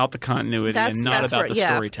becomes about the continuity and not about the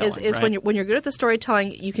storytelling. Is when you're good at the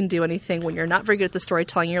storytelling, you can do anything. When you're not very good at the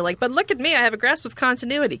storytelling, you're like, but look at me, I have a grasp of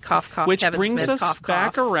continuity. Cough, cough. Which Kevin brings Smith, us cough,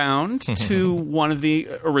 back cough. around to one of the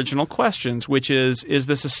original questions, which is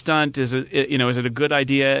this a stunt? Is it a good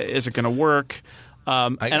idea? Is it going to work?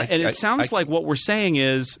 And it sounds like what we're saying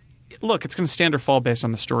is look, it's going to stand or fall based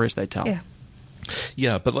on the stories they tell. Yeah.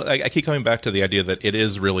 Yeah, but I keep coming back to the idea that it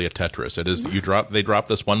is really a Tetris. It is they drop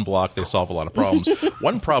this one block, they solve a lot of problems.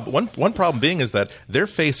 One problem being is that they're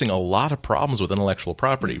facing a lot of problems with intellectual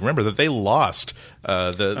property. Remember that they lost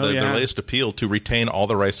the latest appeal to retain all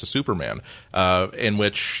the rights to Superman, in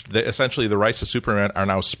which essentially the rights to Superman are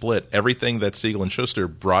now split. Everything that Siegel and Schuster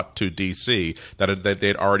brought to DC that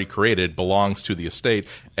they'd already created belongs to the estate.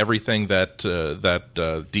 Everything that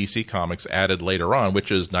DC Comics added later on,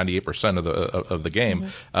 which is 98% of the game,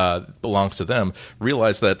 belongs to them.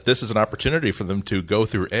 Realize that this is an opportunity for them to go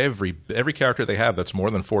through every character they have that's more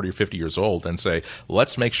than 40 or 50 years old and say,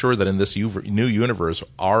 let's make sure that in this new universe,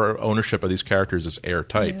 our ownership of these characters is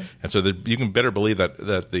airtight. Yeah. And so that you can better believe that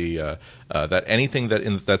that anything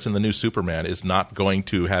that's in the new Superman is not going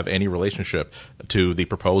to have any relationship to the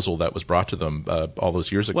proposal that was brought to them all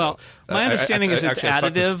those years ago. Well, my understanding is it's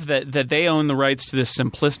additive, that they own the rights to this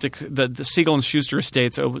simplistic, the Siegel and Schuster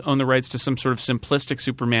estates own the rights to some sort of simplistic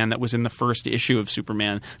Superman that was in the first issue of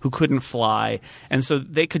Superman who couldn't fly. And so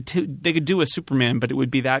they could do a Superman, but it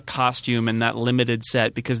would be that costume and that limited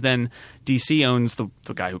set, because then DC owns the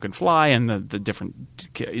guy who can fly and the different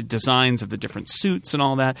designs of the different suits and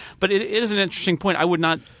all that. But it is an interesting point. I would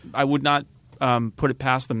not put it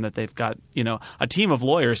past them that they've got, a team of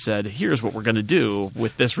lawyers said, here's what we're going to do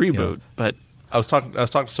with this reboot. Yeah. But I was talking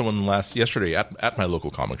to someone yesterday at my local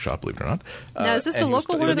comic shop, believe it or not. Now, is this the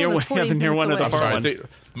local one or the one that's 40 near one minutes of the far away?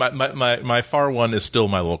 one? My far one is still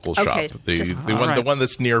my local Okay, shop. The one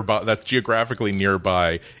that's nearby, that's geographically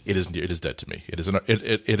nearby, it is dead to me. It is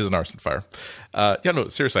an arson fire.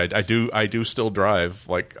 Seriously, I do still drive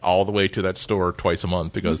like all the way to that store twice a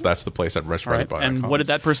month because that's the place I'd rush right by. And what did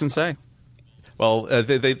that person say? Well,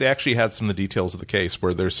 they actually had some of the details of the case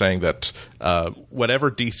where they're saying that whatever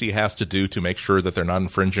DC has to do to make sure that they're not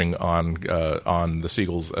infringing on the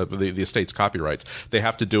Siegel's the estate's copyrights, they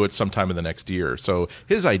have to do it sometime in the next year. So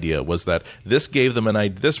his idea was that this gave them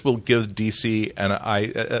this will give DC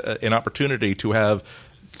an opportunity to have.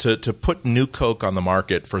 To put new Coke on the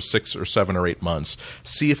market for 6 or 7 or 8 months,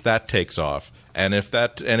 see if that takes off, and if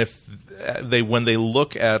when they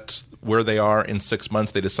look at where they are in 6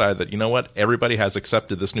 months, they decide that, everybody has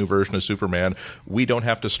accepted this new version of Superman. We don't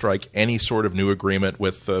have to strike any sort of new agreement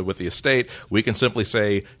with the estate. We can simply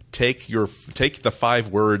say, take the 5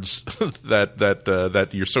 words that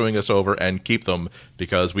you're suing us over and keep them,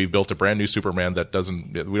 because we've built a brand new Superman that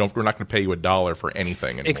we're not going to pay you $1 for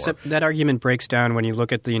anything anymore. Except that argument breaks down when you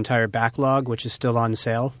look at the entire backlog, which is still on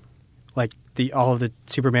sale. Like all of the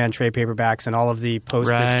Superman trade paperbacks and all of the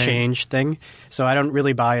post this change thing. So I don't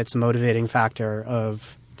really buy it's a motivating factor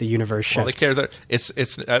of the universe shift. Well, they care that it's.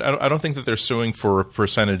 I don't think that they're suing for a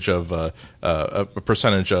percentage of the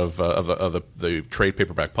trade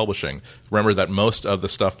paperback publishing. Remember that most of the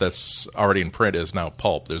stuff that's already in print is now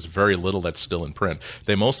pulp. There's very little that's still in print.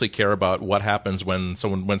 They mostly care about what happens when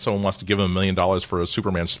someone wants to give them $1 million for a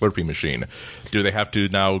Superman Slurpee machine. Do they have to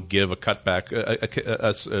now give a cutback?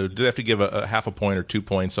 Do they have to give a half a point or 2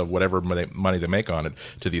 points of whatever money they make on it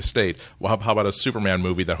to the estate? Well, how about a Superman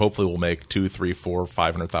movie that hopefully will make $200,000,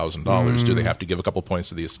 $300,000, $500,000? Do they have to give a couple points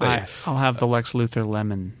to the estate? I'll have the Lex Luthor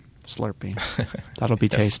lemon Slurpee. That'll be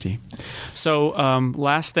tasty. So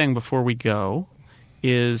last thing before we go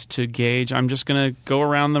is to gauge. I'm just going to go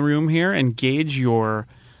around the room here and gauge your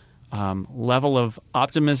level of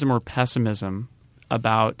optimism or pessimism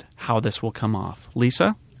about how this will come off.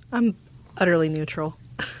 Lisa? I'm utterly neutral.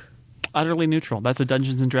 Utterly neutral. That's a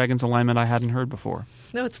Dungeons & Dragons alignment I hadn't heard before.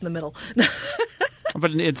 No, it's in the middle.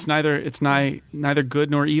 But it's neither good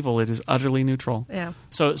nor evil. It is utterly neutral. Yeah.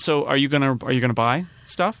 So are you gonna buy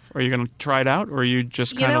stuff? Are you gonna try it out, or are you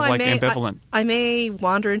just kind of ambivalent? I may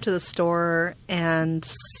wander into the store and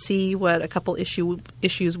see what a couple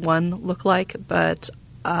issues 1 look like, but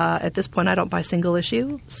at this point I don't buy single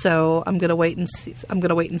issue. So I'm gonna wait and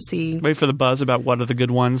see. Wait for the buzz about what are the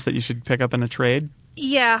good ones that you should pick up in a trade.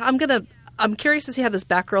 Yeah, I'm curious to see how this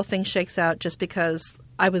Batgirl thing shakes out, just because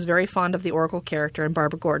I was very fond of the Oracle character and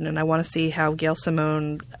Barbara Gordon, and I want to see how Gail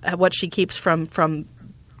Simone, what she keeps from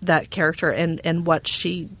that character and what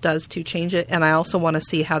she does to change it. And I also want to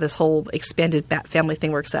see how this whole expanded Bat family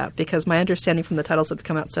thing works out, because my understanding from the titles that have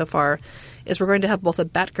come out so far is we're going to have both a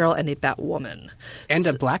Batgirl and a Batwoman. And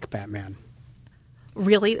a black Batman.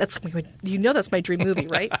 Really? That's my dream movie,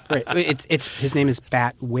 right? Right. It's his name is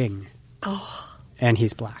Batwing. Oh. And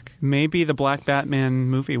he's black. Maybe the Black Batman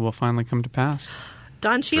movie will finally come to pass.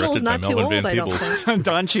 Don Cheadle's Directed by not too Melvin old, Van I don't Peebles. think.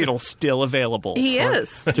 Don Cheadle's still available. He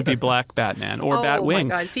is. To be Black Batman or Oh Batwing.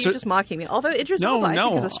 my God! See, you're just mocking me. Although Idris Elba, I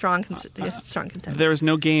think, is a strong contender. There is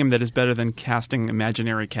no game that is better than casting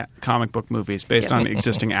imaginary comic book movies based on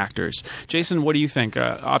existing actors. Jason, what do you think?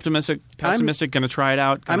 Optimistic, pessimistic? Going to try it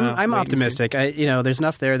out? I'm optimistic. There's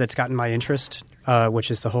enough there that's gotten my interest, which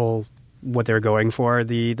is the whole what they're going for.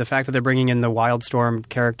 The fact that they're bringing in the Wildstorm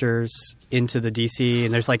characters into the DC,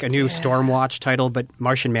 and there's like a new Stormwatch title, but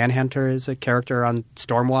Martian Manhunter is a character on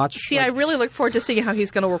Stormwatch. See, I really look forward to seeing how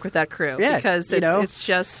he's going to work with that crew. Yeah, because it's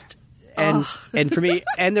just... And for me,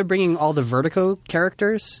 and they're bringing all the Vertigo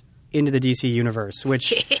characters into the DC universe,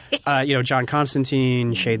 which, John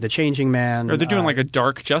Constantine, Shade the Changing Man. Or they're doing like a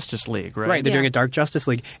Dark Justice League, right? Right, they're doing a Dark Justice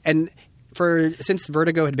League. And since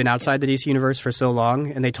Vertigo had been outside the DC universe for so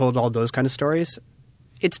long, and they told all those kind of stories,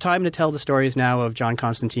 it's time to tell the stories now of John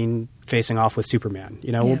Constantine facing off with Superman.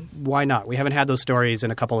 Why not? We haven't had those stories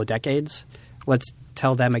in a couple of decades. Let's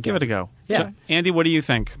tell them again. Give it a go. Yeah. Andy, what do you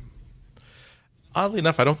think? Oddly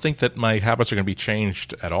enough, I don't think that my habits are going to be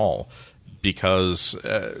changed at all, because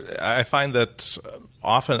I find that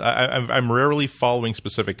often I'm rarely following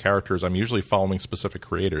specific characters. I'm usually following specific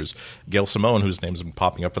creators. Gail Simone, whose name's been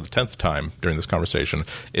popping up for the 10th time during this conversation,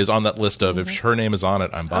 is on that list of if her name is on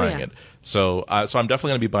it, I'm buying it. So I'm definitely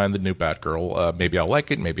going to be buying the new Batgirl. Maybe I'll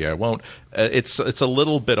like it, maybe I won't. It's a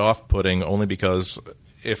little bit off-putting, only because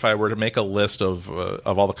if I were to make a list of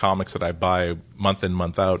all the comics that I buy month in,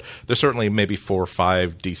 month out, there's certainly maybe 4 or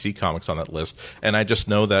 5 DC comics on that list. And I just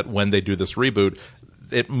know that when they do this reboot,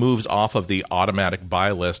 it moves off of the automatic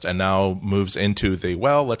buy list and now moves into the,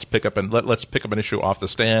 let's pick up an issue off the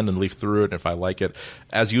stand and leaf through it. And if I like it,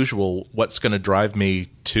 as usual, what's going to drive me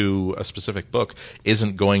to a specific book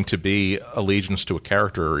isn't going to be allegiance to a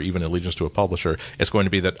character or even allegiance to a publisher. It's going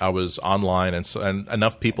to be that I was online and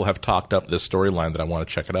enough people have talked up this storyline that I want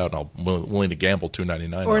to check it out, and I'm willing to gamble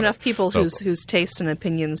 $2.99. Or enough people whose tastes and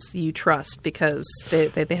opinions you trust because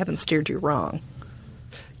they haven't steered you wrong.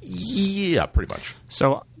 Yeah, pretty much.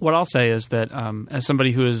 So what I'll say is that as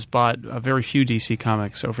somebody who has bought very few DC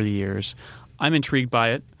comics over the years, I'm intrigued by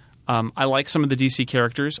it. I like some of the DC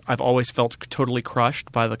characters. I've always felt totally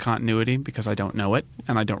crushed by the continuity because I don't know it,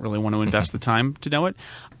 and I don't really want to invest the time to know it.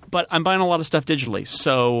 But I'm buying a lot of stuff digitally.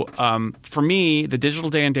 So for me, the digital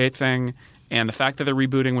day and date thing and the fact that they're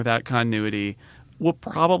rebooting without continuity will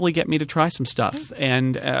probably get me to try some stuff,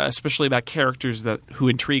 and especially about characters who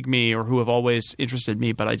intrigue me or who have always interested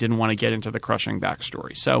me, but I didn't want to get into the crushing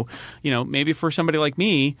backstory. So, maybe for somebody like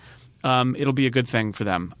me, it'll be a good thing for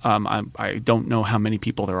them. I don't know how many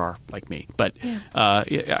people there are like me, but I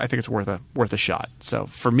think it's worth a shot. So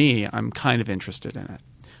for me, I'm kind of interested in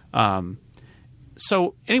it.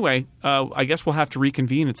 So anyway, I guess we'll have to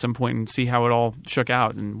reconvene at some point and see how it all shook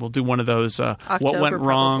out, and we'll do one of those October, what went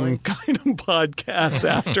wrong probably. kind of podcasts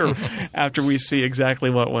after we see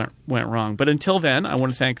exactly what went wrong. But until then, I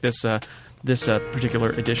want to thank this particular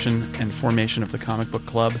edition and formation of the Comic Book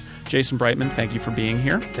Club. Jason Brightman, thank you for being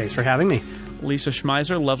here. Thanks for having me. Lisa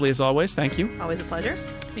Schmeiser, lovely as always. Thank you. Always a pleasure.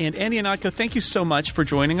 And Andy Ihnatko, thank you so much for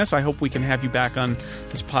joining us. I hope we can have you back on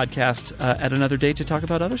this podcast at another day to talk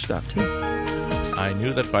about other stuff too. I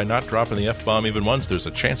knew that by not dropping the F-bomb even once, there's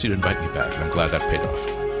a chance you'd invite me back, and I'm glad that paid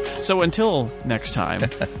off. So until next time,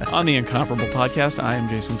 on the Incomparable Podcast, I am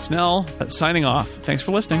Jason Snell, signing off. Thanks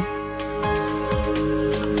for listening.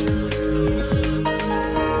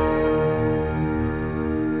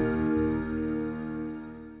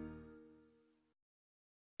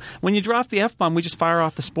 When you drop the F-bomb, we just fire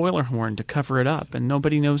off the spoiler horn to cover it up, and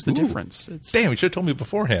nobody knows the difference. Damn, you should have told me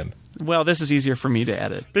beforehand. Well, this is easier for me to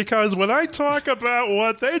edit. Because when I talk about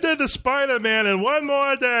what they did to Spider-Man in one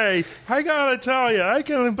more day, I gotta tell you, I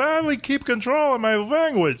can barely keep control of my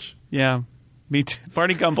language. Yeah, me too.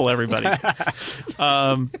 Barney Gumble, everybody.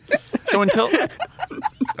 So until...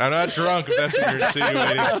 I'm not drunk, if that's what you're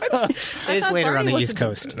insinuating. It is later on the East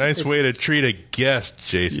Coast. Nice way to treat a guest,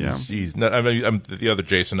 Jason. Yeah. Jeez. No, I'm the other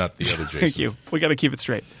Jason, not the other Jason. Thank you. We got to keep it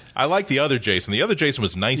straight. I like the other Jason. The other Jason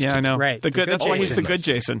was nice to me. Yeah, I know. Right. That's why he's the good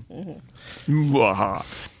Jason.